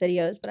any of those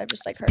videos, but I've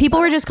just like heard People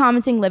about were it. just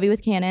commenting Livy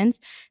with cannons.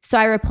 So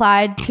I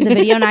replied to the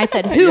video and I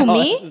said, who, Yo,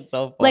 me? this is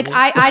so Like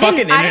funny. I fucking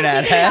didn't I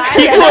internet, didn't pick huh?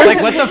 sides. Yeah,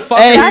 Like what the fuck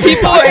Hey, are you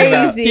that's talking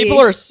about? crazy. People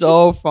are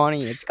so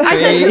funny. It's I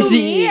said, who, crazy.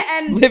 me?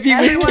 And Livy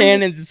with everyone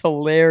cannons just- is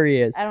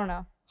hilarious. I don't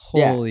know.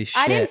 Yeah. Holy shit!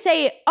 I didn't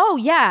say, oh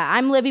yeah,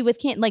 I'm Livy with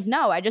cannons. Like,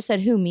 no, I just said,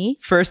 who, me?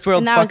 First world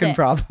And that was fucking it.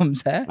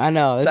 problems, huh? I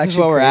know. It's This is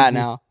actually what we're at crazy.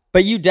 now.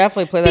 But you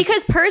definitely play that.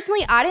 Because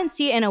personally, I didn't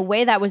see it in a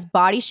way that was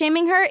body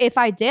shaming her. If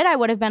I did, I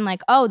would have been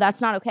like, oh,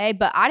 that's not okay.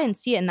 But I didn't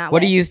see it in that way.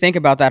 what do you think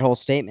about that whole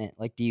statement?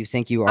 Like, do you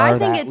think you I are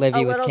think that it's Livy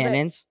a with little bit-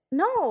 cannons?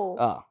 No.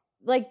 Oh.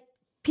 Like,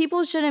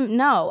 people shouldn't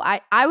know.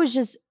 I was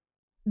just,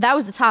 that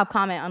was the top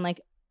comment on like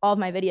all of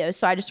my videos.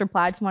 So I just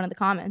replied to one of the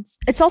comments.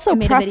 It's also I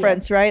made a video.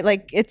 preference, right?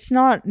 Like it's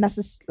not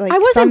necessary. Like I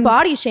wasn't some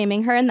body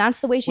shaming her, and that's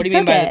the way she What do you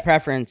took mean by the it.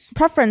 preference?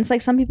 preference.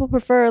 Like some people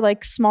prefer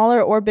like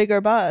smaller or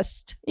bigger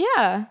bust.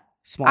 Yeah.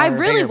 Smaller, I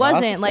really bigger bust?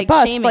 wasn't like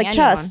Bust shaming like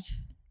anyone. chest.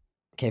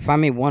 Okay,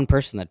 find me one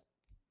person that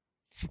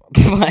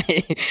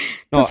like,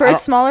 no, I Prefers don't-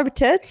 smaller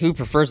tits. who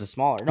prefers the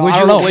smaller. No, Would I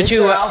you- don't know. would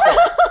you-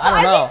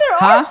 I don't know. There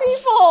Huh? are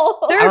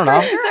people. There I don't for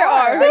know. sure there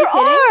are. Are There you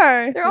kidding?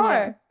 are. There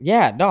are.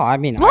 Yeah, no, I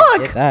mean, I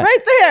Look get that. right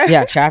there.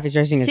 Yeah, Chaffee's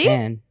raising his See?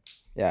 hand.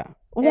 Yeah.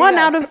 One you go.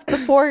 out of the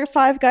 4 or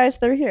 5 guys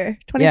that are here.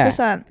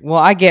 20%. Well,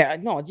 I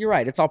get. No, you're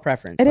right. It's all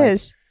preference. It Like,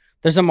 is.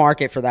 There's a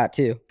market for that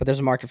too, but there's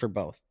a market for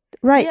both.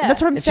 Right. Yeah.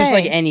 That's what I'm It's saying. just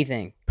like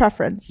anything.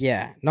 Preference.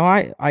 Yeah. No,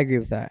 I agree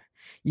with that.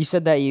 You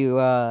said that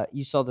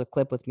you saw the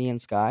clip with me and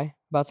Sky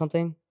about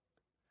something.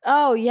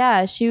 Oh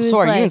yeah, she was So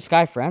are like, you and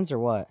Sky friends or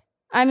what?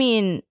 I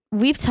mean,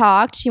 we've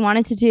talked. She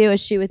wanted to do a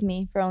shoot with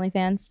me for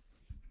OnlyFans.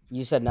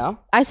 You said no.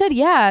 I said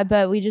yeah,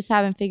 but we just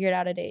haven't figured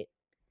out a date.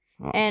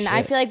 Oh, And I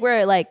shit. feel like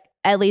we're like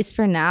at least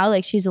for now,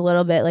 like she's a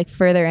little bit like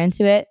further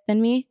into it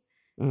than me.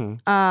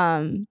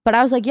 But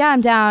I was like, yeah,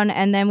 I'm down.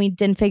 And then we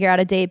didn't figure out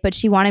a date, but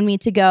she wanted me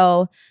to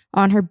go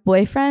on her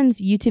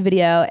boyfriend's YouTube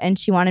video, and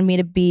she wanted me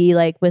to be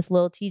like with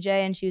Lil TJ,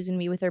 and she was gonna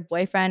be with her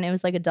boyfriend. It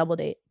was like a double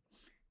date.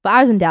 But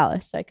I was in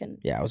Dallas, so I couldn't.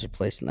 Yeah, I was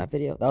replaced in that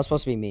video. That was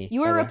supposed to be me. You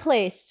were Okay.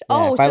 replaced. Yeah,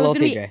 Oh, by so it was Lil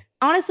gonna be. TJ.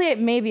 Honestly,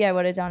 maybe I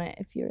would have done it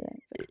if you were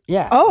there.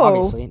 Yeah. Oh.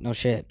 Obviously, no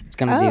shit. It's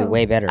gonna be Oh.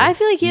 way better. I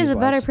feel like he has a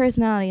better views-wise.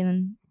 personality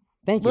than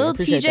Thank you. I Lil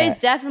appreciate TJ's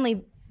that.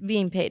 definitely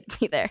being paid to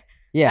be there.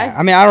 Yeah,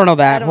 I mean, I don't know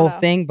that don't whole know.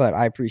 thing, but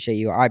I appreciate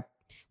you.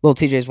 Lil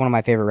TJ is one of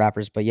my favorite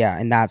rappers, but yeah,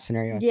 in that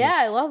scenario, I think- Yeah,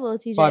 I love Lil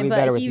TJ, Probably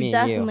better but with me you and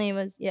you. definitely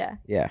was. Yeah.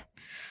 yeah.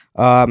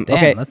 Damn,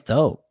 Okay. that's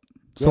dope.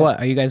 So Yeah. what?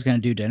 Are you guys gonna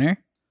do dinner?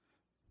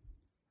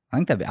 I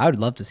think I would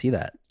love to see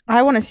that.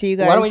 I want to see you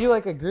guys. Why don't we do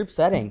like a group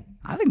setting?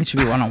 I think it should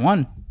be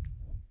 1-on-1.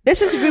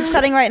 This is a group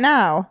setting right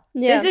now.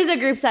 Yeah. This is a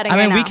group setting. I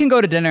mean, right we now. can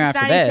go to dinner after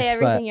Steiny, this, say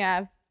everything but you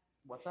have.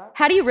 What's that?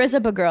 How do you rizz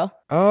up a girl?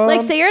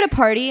 Like, say you're at a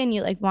party and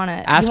you like want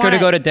to ask her to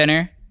go to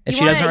dinner. If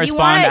she doesn't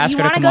respond, ask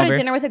her to come go over. to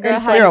dinner with a girl.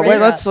 And How do you flavor Wait,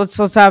 rizz it up?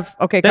 let's have.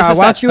 Okay, This Kyle, is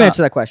why that don't you answer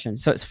thought. that question?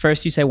 So it's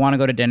first you say want to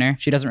go to dinner.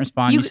 If she doesn't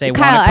respond, you say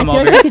Kyle, want to come I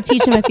feel over. like you could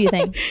teach him a few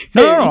things.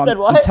 No, You no, said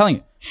no. what? I'm telling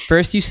you.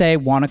 First you say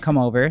want to come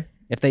over.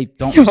 If they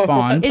don't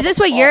respond, Is this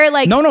what you're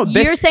like? No, you're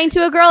this- saying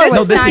to a girl? This or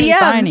no, is what this is DMs.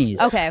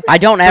 Steiny's. Okay. I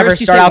don't ever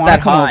First you start say out wanna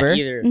that come hot over.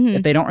 either. Mhm.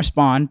 If they don't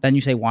respond, then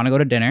you say want to go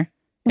to dinner.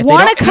 If they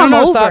Wanna don't- come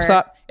no, over.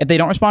 Stop. If they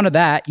don't respond to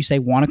that, you say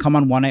want to come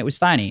on one night with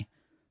Steiny.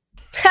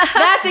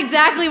 That's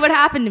exactly what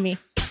happened to me.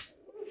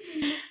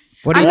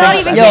 What do you I'm not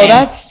think? even Yo, kidding.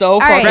 that's so All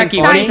fucking right, Breckie,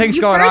 what do you funny. think's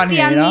going on first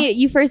here, DM you know? me.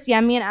 You first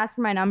DM me and ask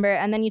for my number,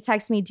 and then you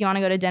text me, "Do you want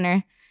to go to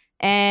dinner?"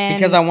 And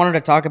Because I wanted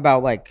to talk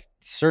about like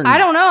certain. I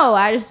don't know.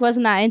 I just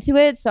wasn't that into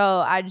it, so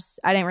I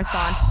didn't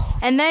respond.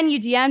 And then you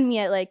DM'd me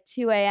at like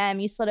 2 a.m.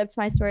 You slid up to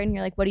my story and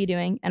you're like, "What are you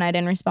doing?" And I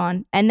didn't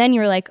respond. And then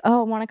you were like, "Oh,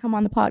 I want to come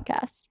on the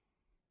podcast."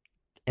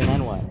 And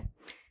then what?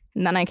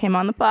 And then I came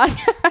on the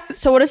podcast.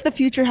 So what does the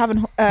future have in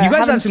You guys have in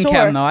have some store?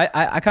 chem though.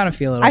 I kind of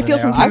feel it. I over feel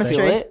there, some I honestly.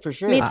 feel chemistry. it for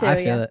sure. Me too. I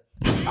feel yeah. it.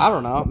 I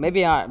don't know.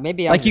 Maybe I'm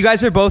Like you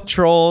guys are both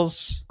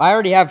trolls. I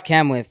already have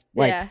chem with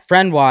like Yeah.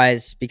 friend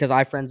wise because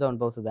I friend zoned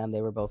both of them.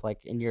 They were both like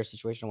in your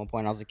situation at one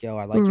point. I was like, yo,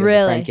 I like you as a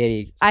Really? friend,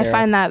 Katie. I Sarah.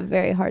 find that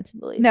very hard to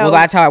believe. No, Well,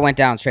 that's how I went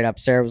down straight up.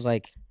 Sarah was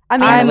like, I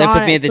mean, trying I'm to lift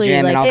with me at the honestly,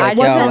 gym, and I was like, like,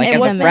 it yo, wasn't- like it as a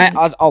wasn't- friend,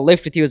 I'll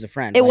lift with you as a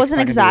friend. it Like, wasn't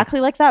it's not gonna be- exactly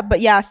like that,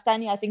 but yeah,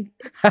 Steiny, I think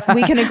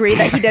we can agree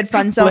that he did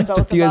friend zone Lift both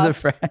with of you as a us.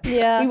 friend.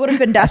 Yeah. We would have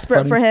been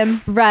desperate funny. for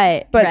him,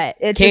 Right. but right.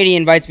 it Katie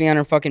invites me on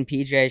her fucking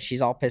PJ.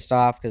 She's all pissed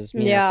off because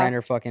me and Yeah. her friend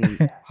are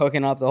fucking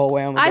hooking up the whole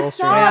way on the I Gold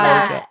saw Street.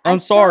 that. I'm I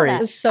saw sorry. that. It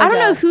was so I don't know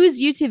jealous.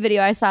 whose YouTube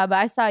video I saw, but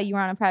I saw you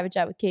were on a private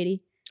jet with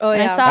Katie. Oh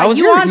And yeah. I saw That was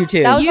you your on,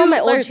 YouTube. That was on my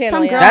you- old or channel,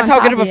 some yeah. girl That's on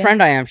how good top of a you.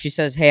 friend I am. She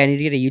says, "Hey, I need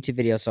to get a YouTube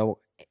video." So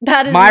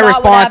That is my not what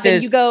response happened.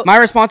 is, You go. my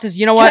response is,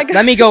 you know Can I what? go-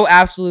 Let me go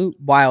absolute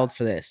wild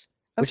for this,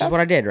 which is Okay.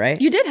 what I did, right?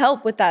 You did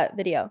help with that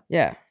video.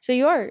 Yeah, So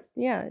you are.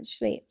 Yeah.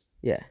 Sweet.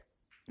 yeah,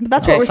 But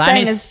that's Okay. what we're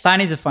saying is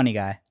Steiny's a funny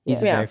guy.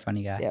 He's a Yeah. very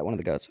funny guy. yeah. One of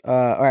the goats. All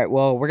right.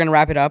 Well, we're gonna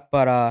wrap it up,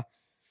 but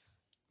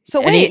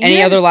so. Wait, any you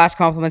didn't- other last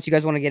compliments you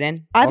guys want to get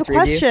in? I have All a three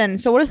of you? question.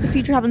 So what does the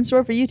future have in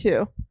store for you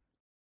two?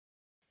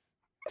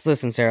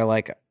 Listen, Sarah,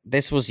 like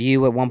this was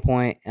you at one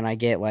point, and I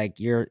get like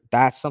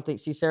that's something.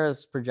 See,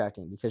 Sarah's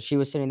projecting because she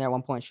was sitting there at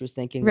one point. She was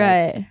thinking, like,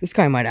 Right. this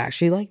guy might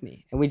actually like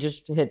me, and we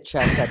just hit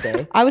chest that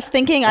day. I was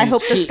thinking, I And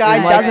hope this she- guy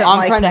and, doesn't I'm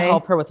like trying me. to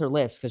help her with her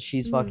lifts because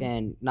she's Mhm.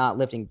 fucking not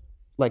lifting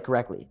like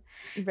correctly.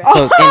 Right.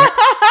 So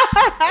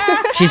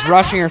she's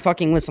rushing her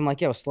fucking lifts. I'm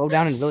like, yo, slow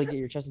down and really get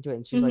your chest into it.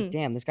 And she's like, Mhm.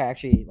 damn, this guy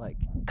actually like.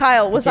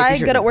 Kyle, was Okay, I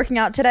for good sure. at working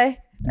out today?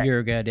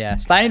 You're good, yeah.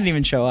 Steiny didn't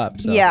even show up.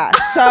 So. Yeah.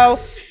 So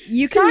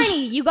you can.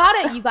 Steiny, you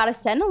gotta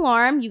set an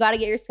alarm. You gotta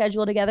get your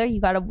schedule together.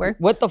 You gotta work.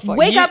 What the fuck?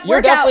 Wake up, You're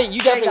work out. definitely, You There you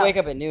definitely go. wake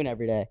up at noon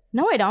every day.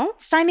 No, I don't.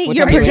 Steiny, What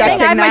you're time are you waking up?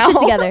 projecting I have my now. shit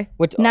together.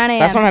 What, 9 a.m.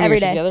 That's not having every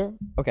your shit day. together?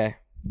 Okay.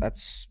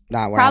 That's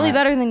not where Probably I'm at.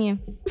 better than you.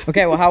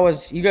 Okay, well, how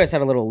was you guys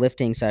had a little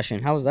lifting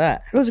session? How was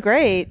that? It was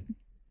great.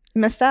 You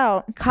missed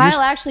out. Kyle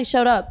actually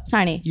showed up.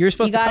 Tiny. You were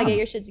supposed You to gotta come. get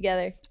your shit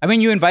together. I mean,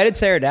 you invited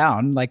Sarah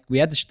down. Like I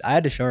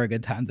had to show her a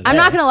good time today. I'm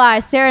not gonna lie.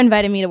 Sarah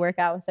invited me to work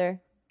out with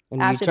her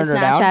And after you the turned her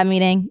Snapchat down?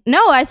 meeting.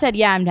 No, I said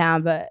yeah, I'm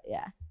down, but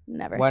yeah,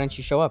 never. Why didn't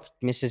you show up?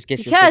 Mrs. Get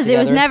your shit Because it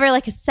was together? never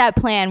like a set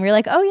plan. We were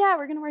like, oh yeah,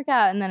 we're gonna work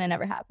out, and then it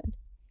never happened.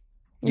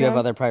 You have know?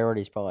 other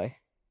priorities probably.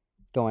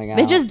 Going out.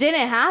 It just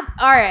didn't happen.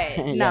 All right,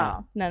 Yeah.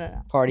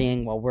 no.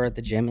 partying while we're at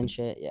the gym and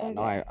shit. Yeah,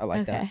 no, I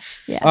like Okay. that.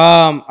 Yeah.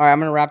 All right, I'm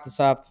gonna wrap this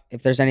up.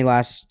 If there's any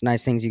last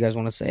nice things you guys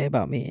want to say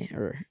about me,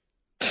 or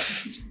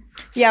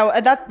Yeah.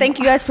 Thank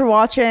you guys for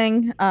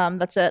watching.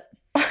 That's it.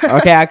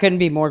 okay, I couldn't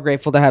be more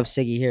grateful to have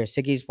Siggy here.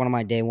 Siggy's one of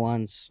my day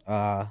ones.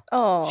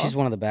 Oh. She's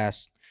one of the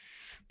best.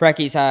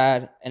 Breckie's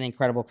had an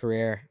incredible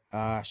career.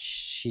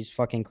 She's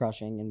fucking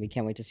crushing, and we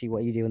can't wait to see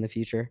what you do in the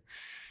future.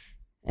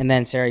 And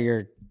then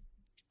Sarah,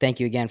 thank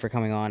you again for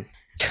coming on.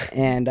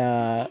 And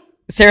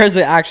Sarah's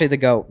actually the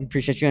GOAT.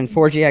 Appreciate you. And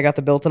 4G, I got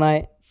the bill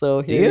tonight,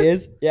 so here you? it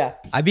is. Yeah.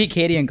 I beat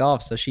Katie in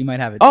golf, so she might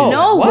have it too. Oh,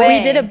 No what? way.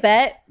 We did a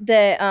bet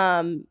that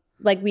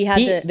like we had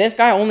to. This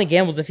guy only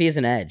gambles if he has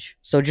an edge.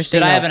 So just so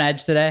Did you I know. have an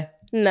edge today?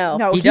 No.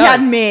 No, He he had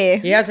does. me.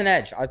 He has an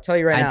edge. I'll tell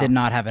you right now. I did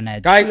not have an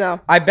edge. Guy,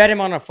 No. I bet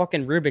him on a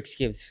fucking Rubik's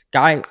Cube.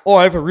 Guy,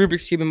 I have a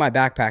Rubik's Cube in my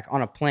backpack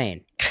on a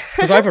plane.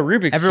 Because I have a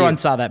Rubik's Everyone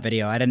Cube. saw that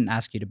video. I didn't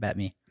ask you to bet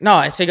me.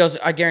 No, so he goes,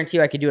 I guarantee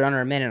you I could do it under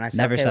a minute. And I said,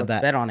 Never okay, said let's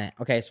that. bet on it.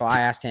 Okay, so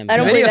I asked him. I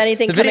don't The believe videos-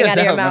 anything the coming videos out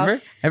of your out, mouth.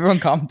 remember? Everyone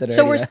commented.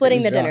 So already we're that splitting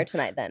he the was dinner wrong.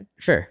 tonight then.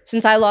 Sure.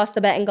 Since I lost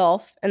the bet in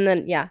golf. And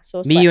then, yeah. So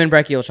we'll Me, split. you, and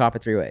Breckie will chop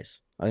it 3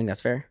 ways. I think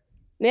that's fair.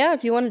 Yeah,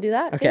 if you want to do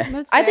that. Okay.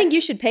 That's I fair. think you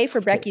should pay for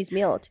Breckie's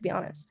meal, to be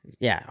honest.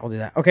 Yeah, I'll do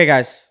that. Okay,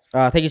 guys.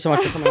 Thank you so much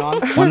for coming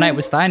on. One night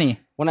with Steiny.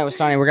 One night was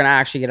Steiny. We're going to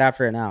actually get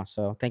after it now.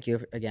 So thank you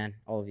again,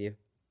 all of you.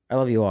 I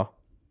love you all.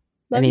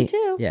 Love you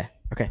too. Yeah.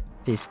 Okay.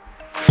 Peace.